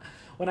does not.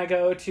 When I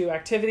go to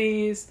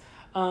activities,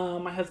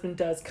 my husband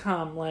does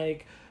come,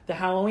 like the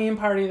Halloween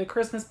party, the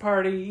Christmas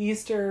party,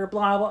 Easter,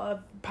 blah, blah,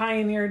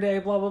 Pioneer Day,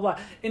 blah, blah, blah.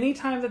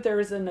 Anytime that there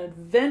is an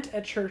event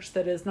at church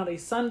that is not a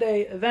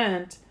Sunday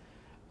event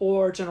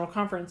or general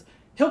conference,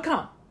 he'll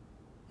come,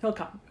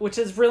 which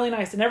is really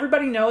nice. And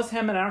everybody knows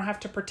him, and I don't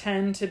have to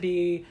pretend to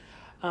be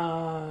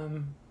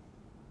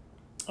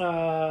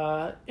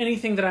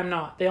anything that I'm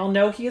not. They all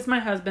know he is my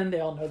husband. They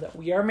all know that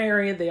we are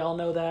married. They all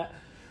know that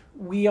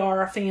we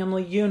are a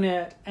family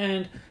unit,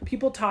 and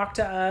people talk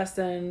to us,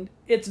 and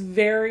it's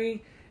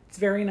very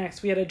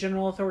nice. We had a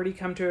general authority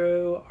come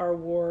to our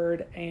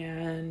ward,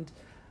 and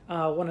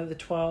one of the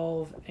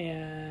 12,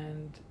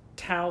 and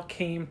Tal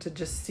came to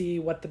just see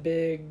what the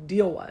big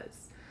deal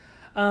was.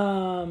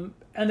 And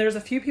there's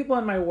a few people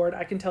in my ward,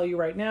 I can tell you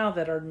right now,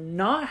 that are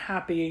not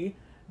happy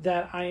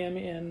that I am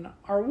in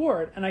our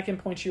ward, and I can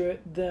point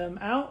them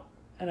out,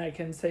 and I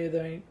can say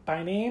them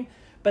by name,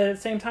 but at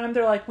the same time,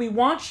 they're like, we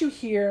want you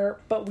here,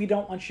 but we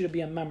don't want you to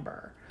be a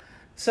member.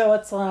 So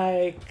it's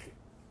like,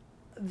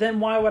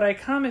 then why would I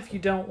come if you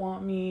don't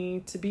want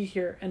me to be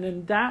here? And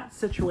in that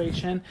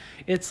situation,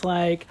 it's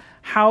like,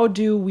 how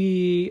do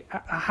we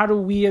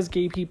as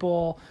gay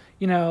people,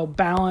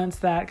 balance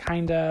that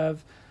kind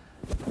of,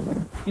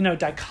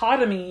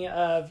 dichotomy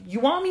of,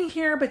 you want me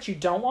here, but you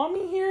don't want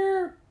me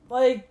here?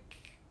 Like,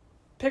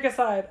 pick a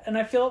side. And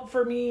I feel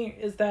for me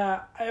is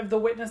that I have the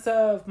witness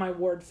of my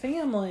ward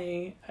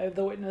family. I have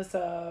the witness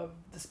of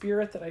the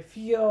spirit that I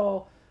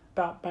feel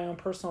about my own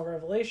personal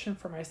revelation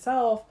for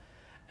myself.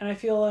 And I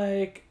feel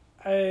like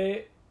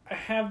I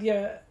have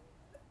the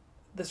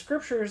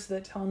scriptures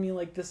that tell me,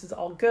 like, this is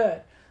all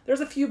good.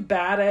 There's a few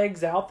bad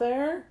eggs out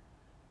there,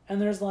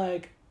 and there's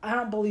like, I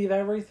don't believe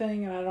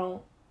everything, and I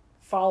don't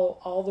follow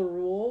all the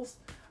rules.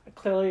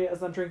 Clearly,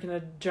 as I'm drinking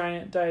a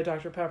giant Diet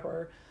Dr.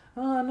 Pepper,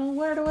 oh, no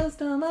word of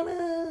wisdom, I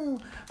know.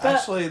 But,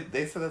 actually,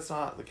 they said that's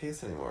not the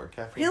case anymore.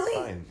 Caffeine's really?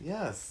 fine.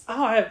 Yes.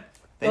 Oh,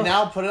 They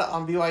now put it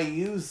on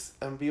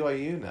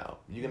BYU now.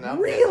 You can now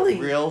really?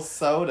 get real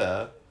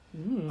soda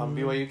on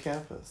BYU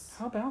campus.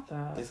 How about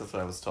that? At least that's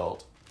what I was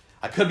told.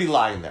 I could be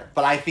lying there,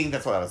 but I think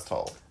that's what I was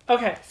told.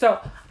 Okay, so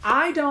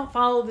I don't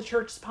follow the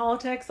church's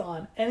politics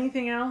on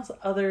anything else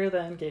other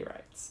than gay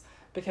rights.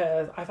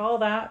 Because I follow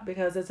that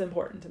because it's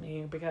important to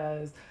me.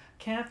 Because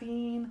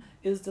caffeine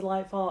is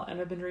delightful,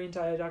 and I've been drinking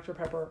Diet Dr.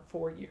 Pepper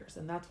for years,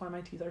 and that's why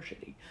my teeth are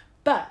shitty.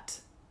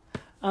 But,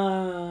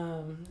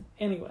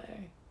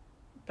 anyway,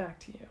 back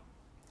to you.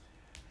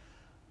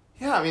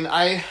 Yeah, I mean,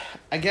 I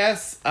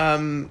guess,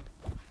 I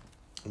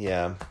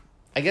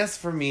guess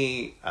for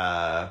me,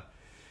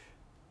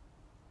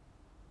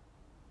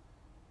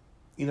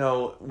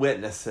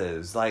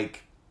 witnesses,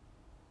 like,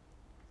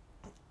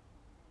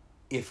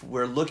 if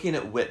we're looking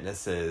at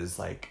witnesses,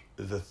 like,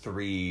 the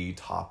three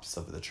tops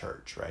of the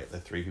church, right? The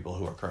three people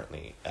who are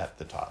currently at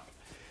the top,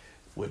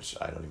 which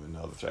I don't even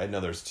know the three. I know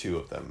there's two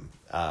of them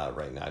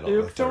right now. I don't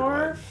know the third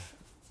one.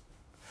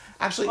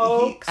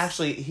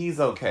 Actually, he's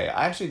okay.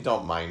 I actually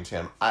don't mind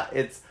him.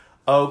 It's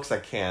Oaks. I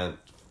can't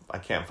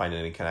find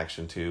any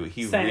connection to.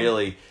 He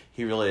really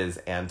is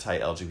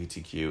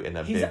anti-LGBTQ in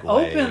a big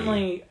way. He's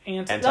openly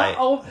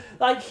anti.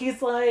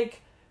 He's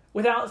like,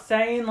 without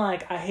saying,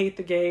 like, I hate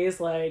the gays,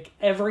 like,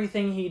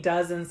 everything he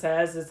does and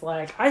says is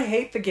like, I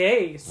hate the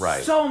gays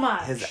so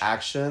much. His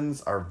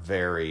actions are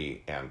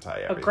very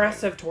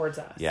aggressive towards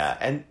us. Yeah,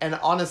 and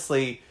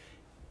honestly,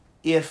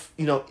 if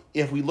we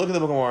look at the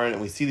Book of Mormon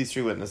and we see these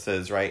three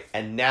witnesses, right,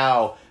 and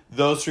now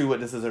those three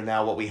witnesses are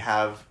now what we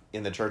have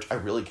in the church, I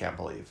really can't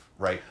believe,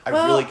 right? I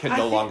really can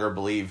no longer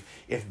believe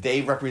if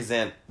they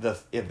represent the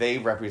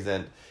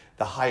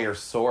higher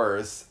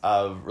source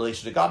of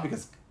relation to God,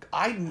 because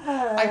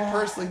I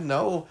personally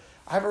know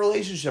I have a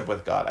relationship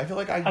with God. I feel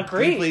like I'm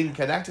deeply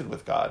connected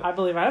with God. I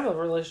believe I have a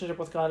relationship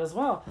with God as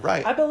well.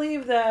 Right. I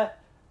believe that,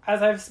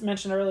 as I've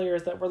mentioned earlier,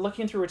 is that we're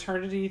looking through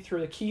eternity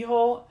through the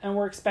keyhole, and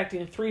we're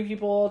expecting 3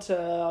 people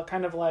to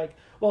kind of like,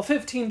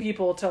 15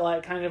 people to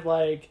like kind of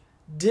like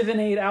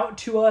divinate out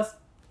to us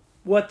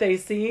what they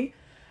see.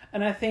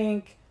 And I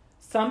think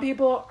some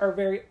people are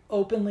very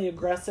openly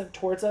aggressive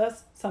towards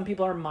us. Some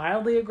people are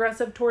mildly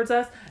aggressive towards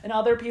us. And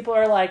other people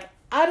are like,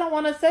 I don't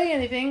want to say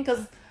anything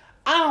because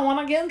I don't want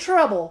to get in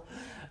trouble.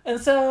 And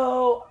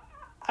so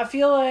I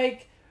feel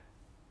like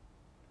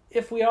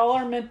if we all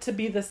are meant to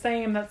be the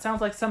same, that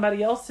sounds like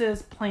somebody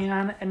else's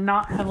plan and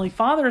not Heavenly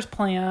Father's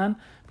plan,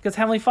 because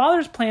Heavenly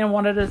Father's plan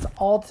wanted us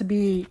all to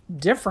be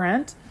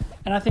different.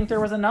 And I think there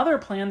was another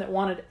plan that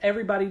wanted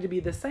everybody to be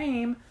the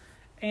same.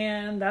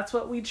 And that's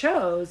what we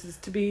chose, is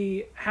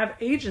to have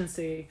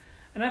agency.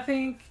 And I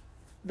think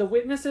the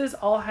witnesses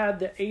all had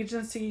the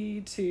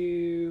agency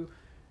to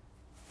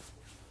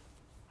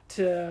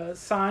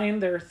sign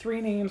their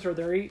 3 names or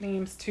their 8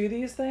 names to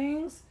these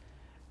things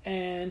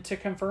and to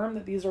confirm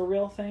that these are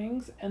real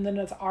things. And then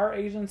it's our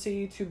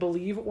agency to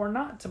believe or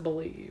not to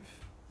believe.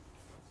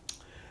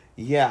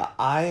 Yeah,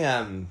 I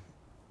am.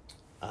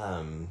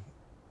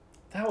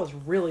 That was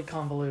really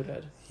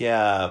convoluted.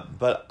 Yeah,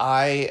 but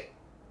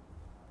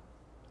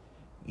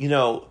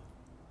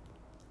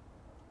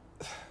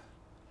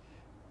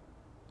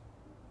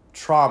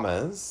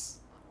traumas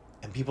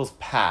and people's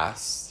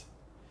past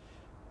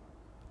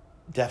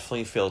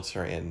definitely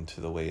filter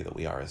into the way that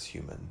we are as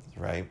humans,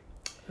 right?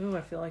 Ooh,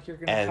 I feel like you're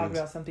going to talk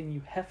about something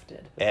you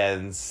hefted.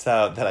 And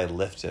so, that I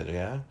lifted,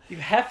 yeah? You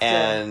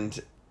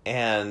hefted.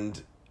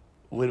 And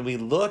when we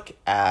look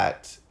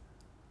at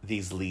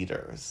these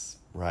leaders,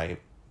 right,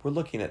 we're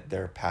looking at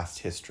their past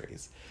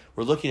histories.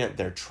 We're looking at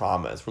their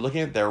traumas. We're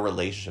looking at their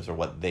relationships or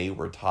what they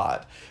were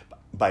taught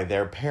by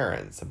their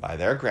parents and by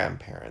their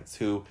grandparents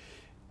who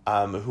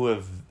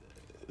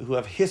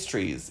have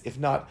histories, if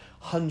not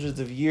hundreds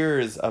of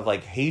years of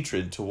like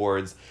hatred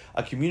towards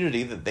a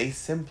community that they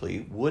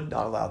simply would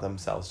not allow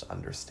themselves to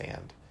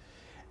understand.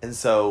 And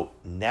so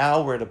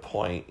now we're at a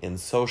point in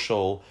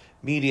social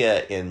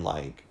media,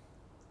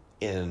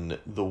 in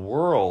the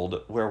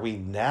world, where we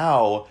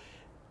now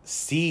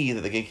see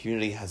that the gay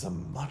community has a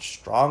much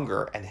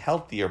stronger and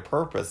healthier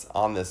purpose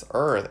on this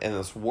earth and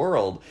this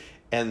world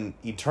and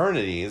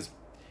eternities.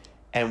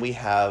 And we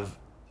have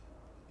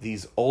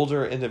these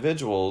older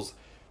individuals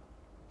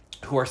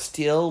who are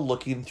still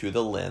looking through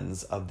the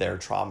lens of their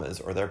traumas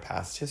or their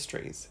past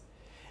histories.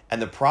 And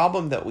the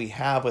problem that we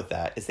have with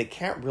that is they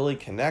can't really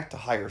connect to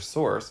higher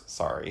source,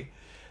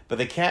 but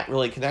they can't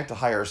really connect to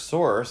higher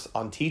source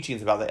on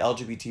teachings about the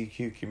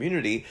LGBTQ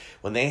community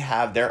when they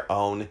have their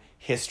own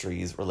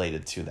histories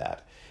related to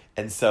that.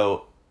 And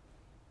so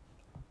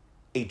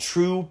a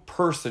true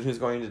person who's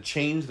going to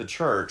change the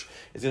church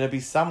is going to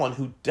be someone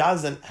who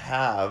doesn't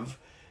have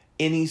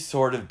any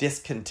sort of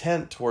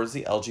discontent towards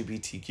the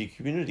LGBTQ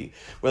community,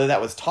 whether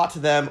that was taught to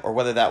them or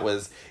whether that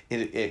was,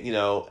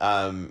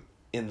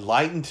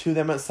 enlightened to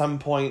them at some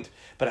point.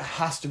 But it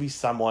has to be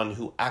someone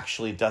who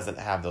actually doesn't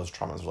have those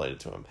traumas related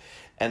to him.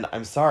 And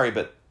I'm sorry,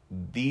 but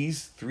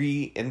these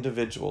 3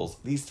 individuals,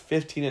 these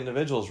 15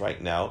 individuals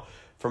right now,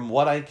 from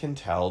what I can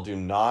tell, do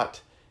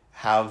not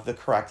have the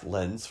correct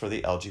lens for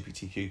the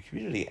LGBTQ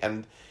community.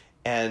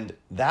 And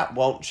that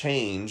won't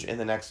change in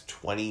the next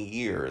 20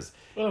 years.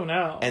 Oh,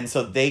 no. And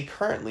so they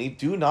currently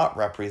do not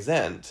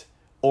represent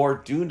or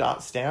do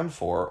not stand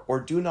for or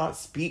do not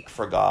speak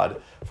for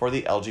God for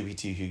the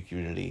LGBTQ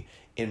community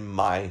in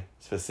my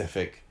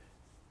specific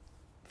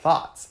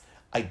thoughts.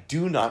 I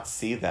do not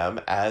see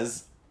them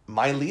as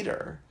my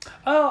leader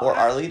or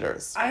our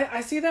leaders.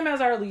 I see them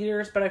as our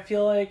leaders, but I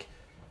feel like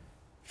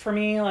for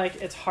me,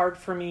 like, it's hard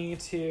for me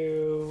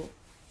to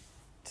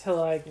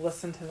like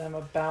listen to them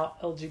about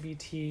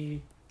LGBT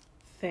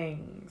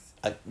things.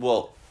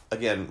 Well,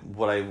 again,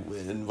 what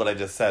I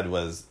just said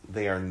was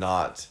they are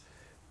not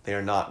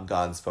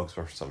God's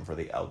spokesperson for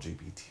the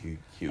LGBTQ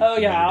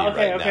community.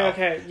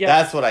 Okay. Yeah.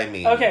 That's what I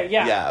mean. Okay,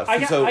 yeah. Yeah. I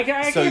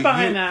can get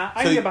behind that.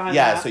 I can get behind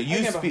that. So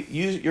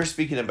you're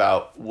speaking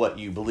about what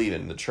you believe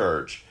in the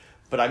church,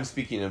 but I'm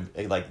speaking of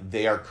like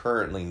they are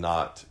currently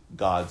not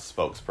God's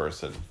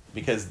spokesperson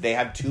because they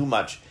have too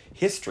much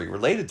history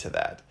related to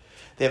that.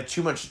 They have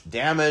too much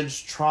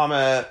damage,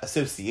 trauma,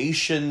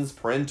 associations,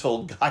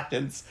 parental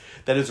guidance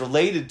that is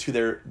related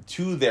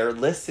to their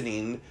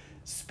listening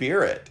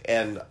spirit.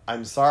 And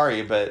I'm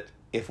sorry, but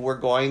if we're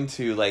going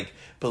to like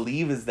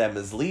believe as them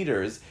as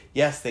leaders,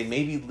 yes, they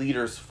may be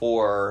leaders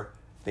for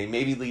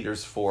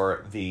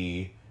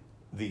the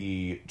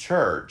the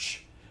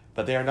church,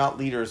 but they are not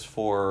leaders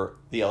for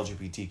the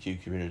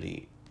LGBTQ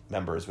community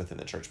members within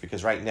the church,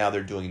 because right now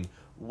they're doing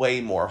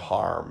way more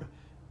harm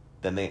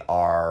than they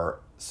are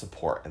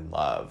support and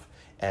love.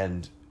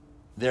 And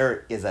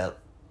there is a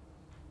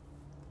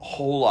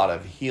whole lot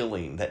of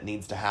healing that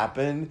needs to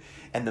happen,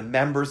 and the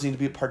members need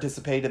to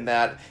participate in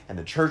that, and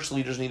the church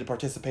leaders need to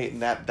participate in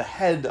that. The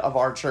head of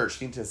our church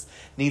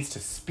needs to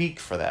speak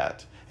for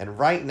that. And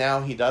right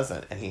now he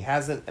doesn't, and he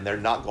hasn't, and they're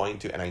not going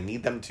to, and I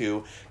need them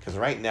to, because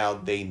right now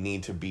they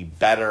need to be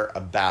better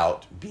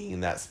about being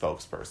that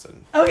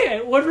spokesperson.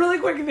 Okay, one really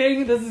quick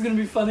thing, this is going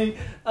to be funny,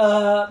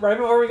 right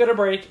before we go to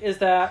break, is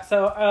that,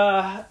 so,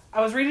 I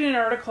was reading an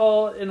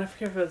article, and I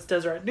forget if it's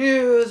Deseret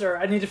News, or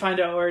I need to find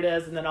out where it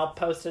is, and then I'll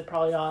post it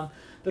probably on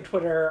the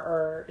Twitter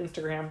or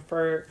Instagram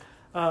for,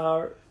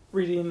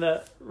 reading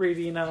the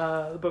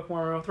Book of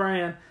Mormon with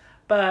Ryan,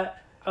 but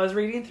I was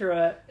reading through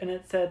it, and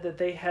it said that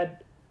they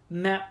had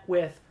met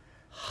with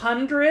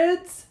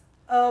hundreds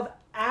of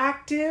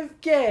active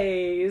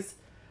gays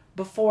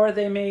before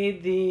they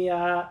made the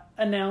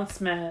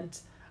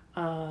announcement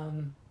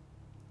in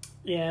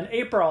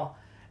April.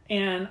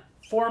 And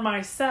for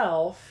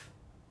myself,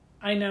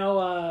 I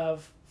know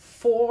of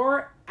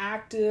 4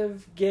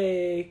 active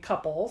gay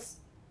couples,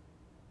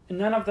 and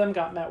none of them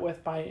got met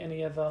with by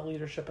any of the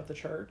leadership of the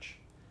church.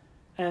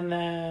 And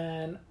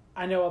then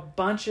I know a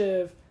bunch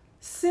of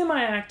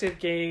semi-active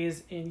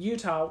gays in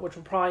Utah, which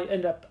will probably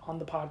end up on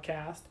the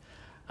podcast.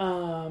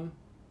 And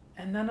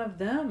none of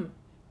them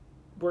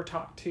were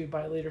talked to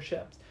by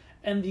leaderships.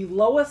 And the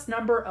lowest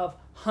number of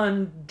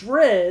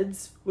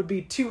hundreds would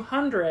be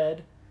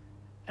 200.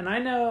 And I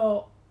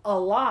know a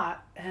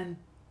lot, and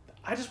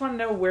I just want to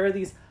know where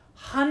these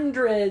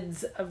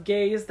hundreds of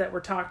gays that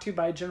were talked to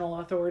by general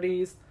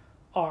authorities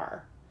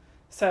are.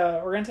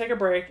 So we're going to take a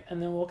break,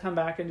 and then we'll come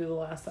back and do the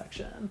last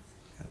section.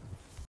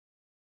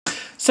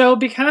 So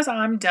because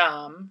I'm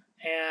dumb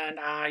and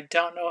I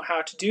don't know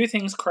how to do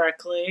things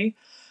correctly,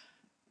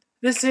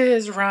 this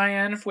is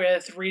Ryan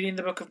with Reading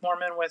the Book of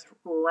Mormon with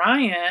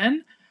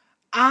Ryan.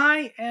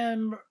 I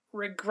am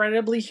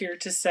regrettably here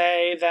to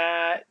say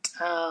that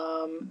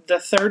the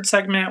third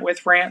segment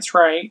with Rance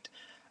Wright,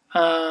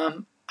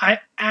 I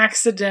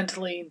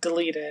accidentally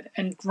deleted.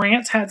 And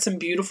Rance had some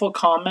beautiful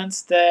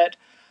comments that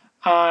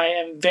I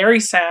am very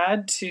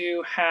sad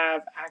to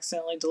have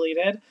accidentally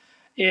deleted.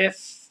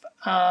 If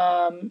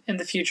in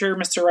the future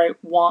Mr. Wright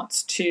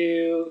wants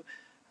to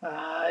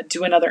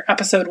do another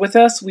episode with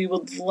us, we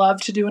would love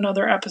to do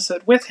another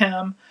episode with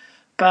him,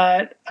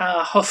 but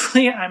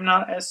hopefully I'm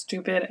not as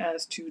stupid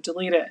as to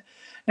delete it.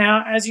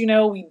 Now, as you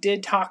know, we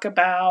did talk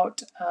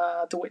about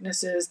the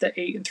witnesses, the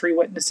 8 and 3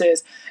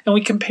 witnesses, and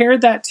we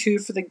compared that to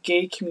for the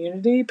gay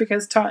community,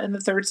 because in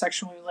the third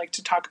section we like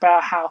to talk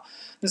about how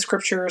the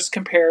scriptures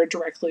compare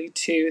directly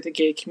to the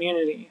gay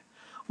community.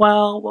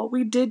 Well, what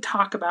we did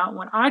talk about,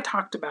 what I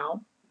talked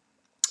about,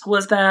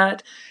 was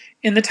that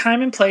in the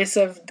time and place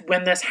of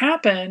when this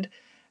happened,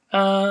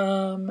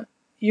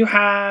 you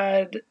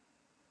had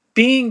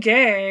being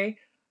gay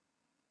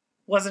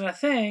wasn't a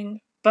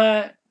thing,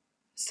 but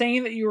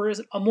saying that you were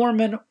a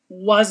Mormon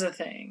was a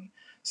thing.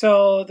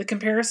 So the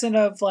comparison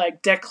of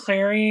like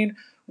declaring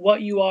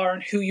what you are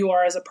and who you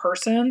are as a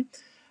person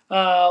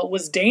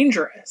was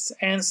dangerous.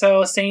 And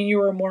so saying you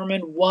were a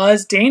Mormon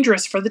was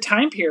dangerous for the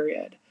time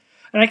period.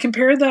 And I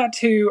compared that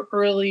to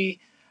early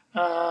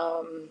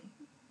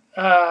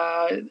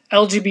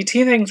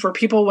LGBT things where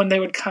people, when they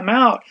would come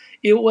out,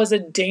 it was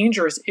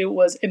it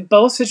was in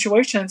both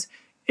situations,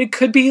 it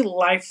could be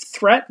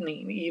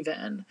life-threatening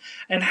even.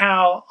 And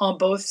how on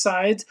both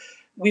sides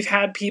we've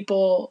had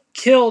people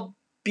killed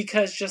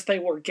because just they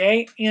were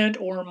gay and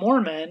or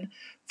Mormon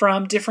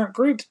from different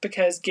groups,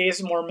 because gays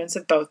and Mormons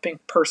have both been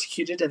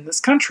persecuted in this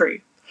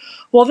country.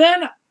 Well,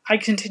 then I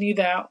continue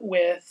that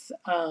with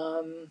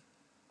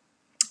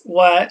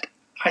what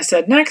I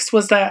said next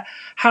was that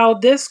how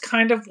this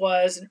kind of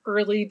was an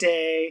early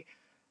day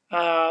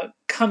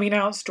coming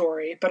out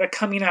story, but a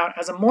coming out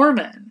as a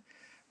Mormon.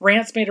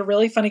 Rance made a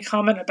really funny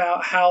comment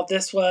about how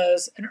this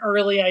was an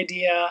early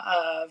idea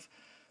of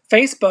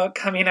Facebook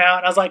coming out.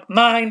 And I was like,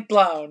 mind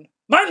blown.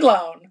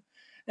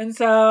 And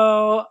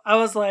so I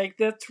was like,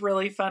 that's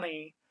really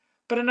funny.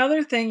 But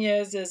another thing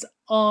is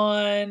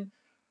on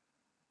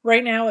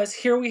right now is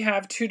here we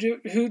have two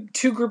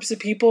groups of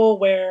people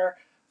where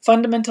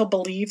fundamental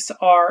beliefs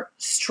are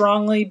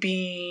strongly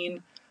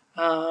being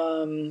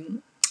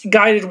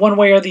guided one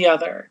way or the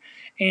other.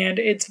 And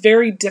it's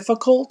very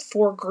difficult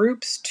for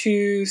groups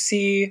to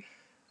see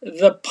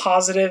the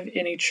positive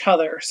in each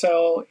other.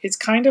 So it's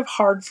kind of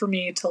hard for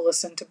me to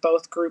listen to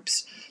both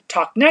groups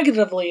talk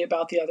negatively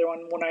about the other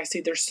one when I see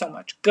there's so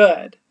much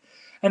good.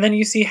 And then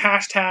you see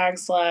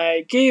hashtags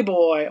like gay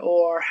boy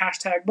or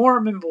hashtag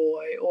Mormon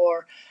boy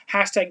or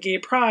hashtag gay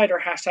pride or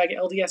hashtag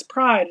LDS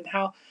pride, and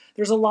how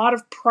there's a lot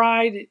of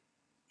pride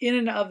in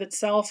and of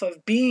itself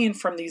of being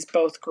from these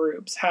both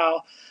groups,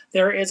 how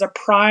there is a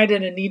pride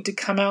and a need to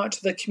come out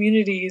to the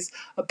communities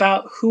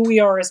about who we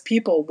are as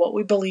people, what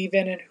we believe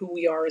in, and who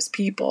we are as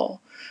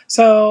people.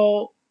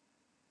 So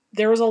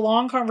there was a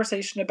long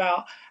conversation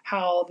about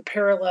how the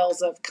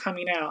parallels of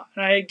coming out.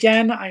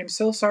 And I am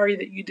so sorry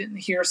that you didn't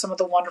hear some of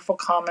the wonderful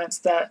comments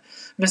that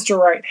Mr.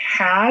 Wright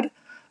had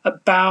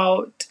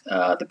about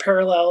the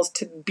parallels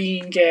to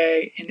being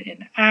gay and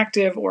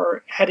inactive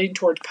or heading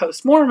towards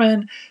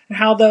post-Mormon, and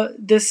how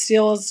this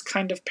still is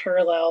kind of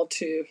parallel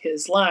to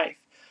his life.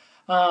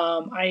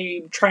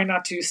 I try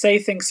not to say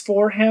things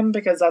for him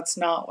because that's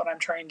not what I'm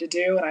trying to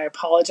do, and I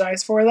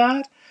apologize for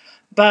that.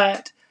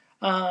 But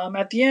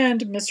at the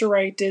end, Mr.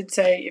 Wright did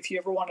say if you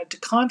ever wanted to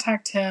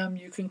contact him,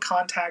 you can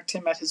contact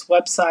him at his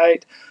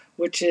website,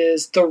 which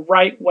is The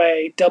Right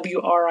Way,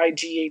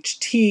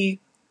 WRIGHT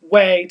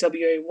way,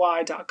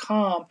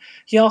 WAY.com.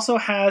 He also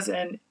has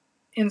an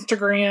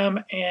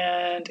Instagram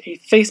and a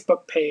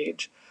Facebook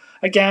page.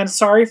 Again,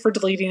 sorry for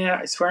deleting it.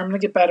 I swear I'm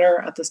going to get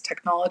better at this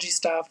technology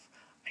stuff.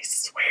 I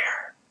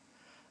swear.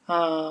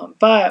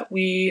 But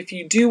if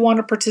you do want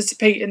to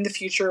participate in the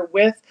future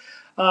with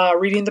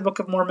reading the Book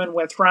of Mormon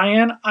with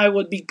Ryan, I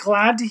would be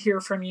glad to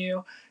hear from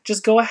you.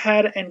 Just go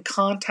ahead and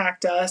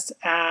contact us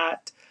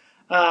at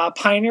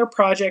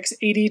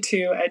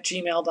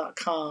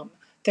pioneerprojects82@gmail.com.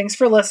 Thanks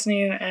for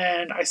listening,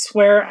 and I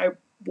swear I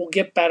will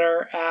get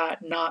better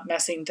at not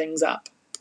messing things up.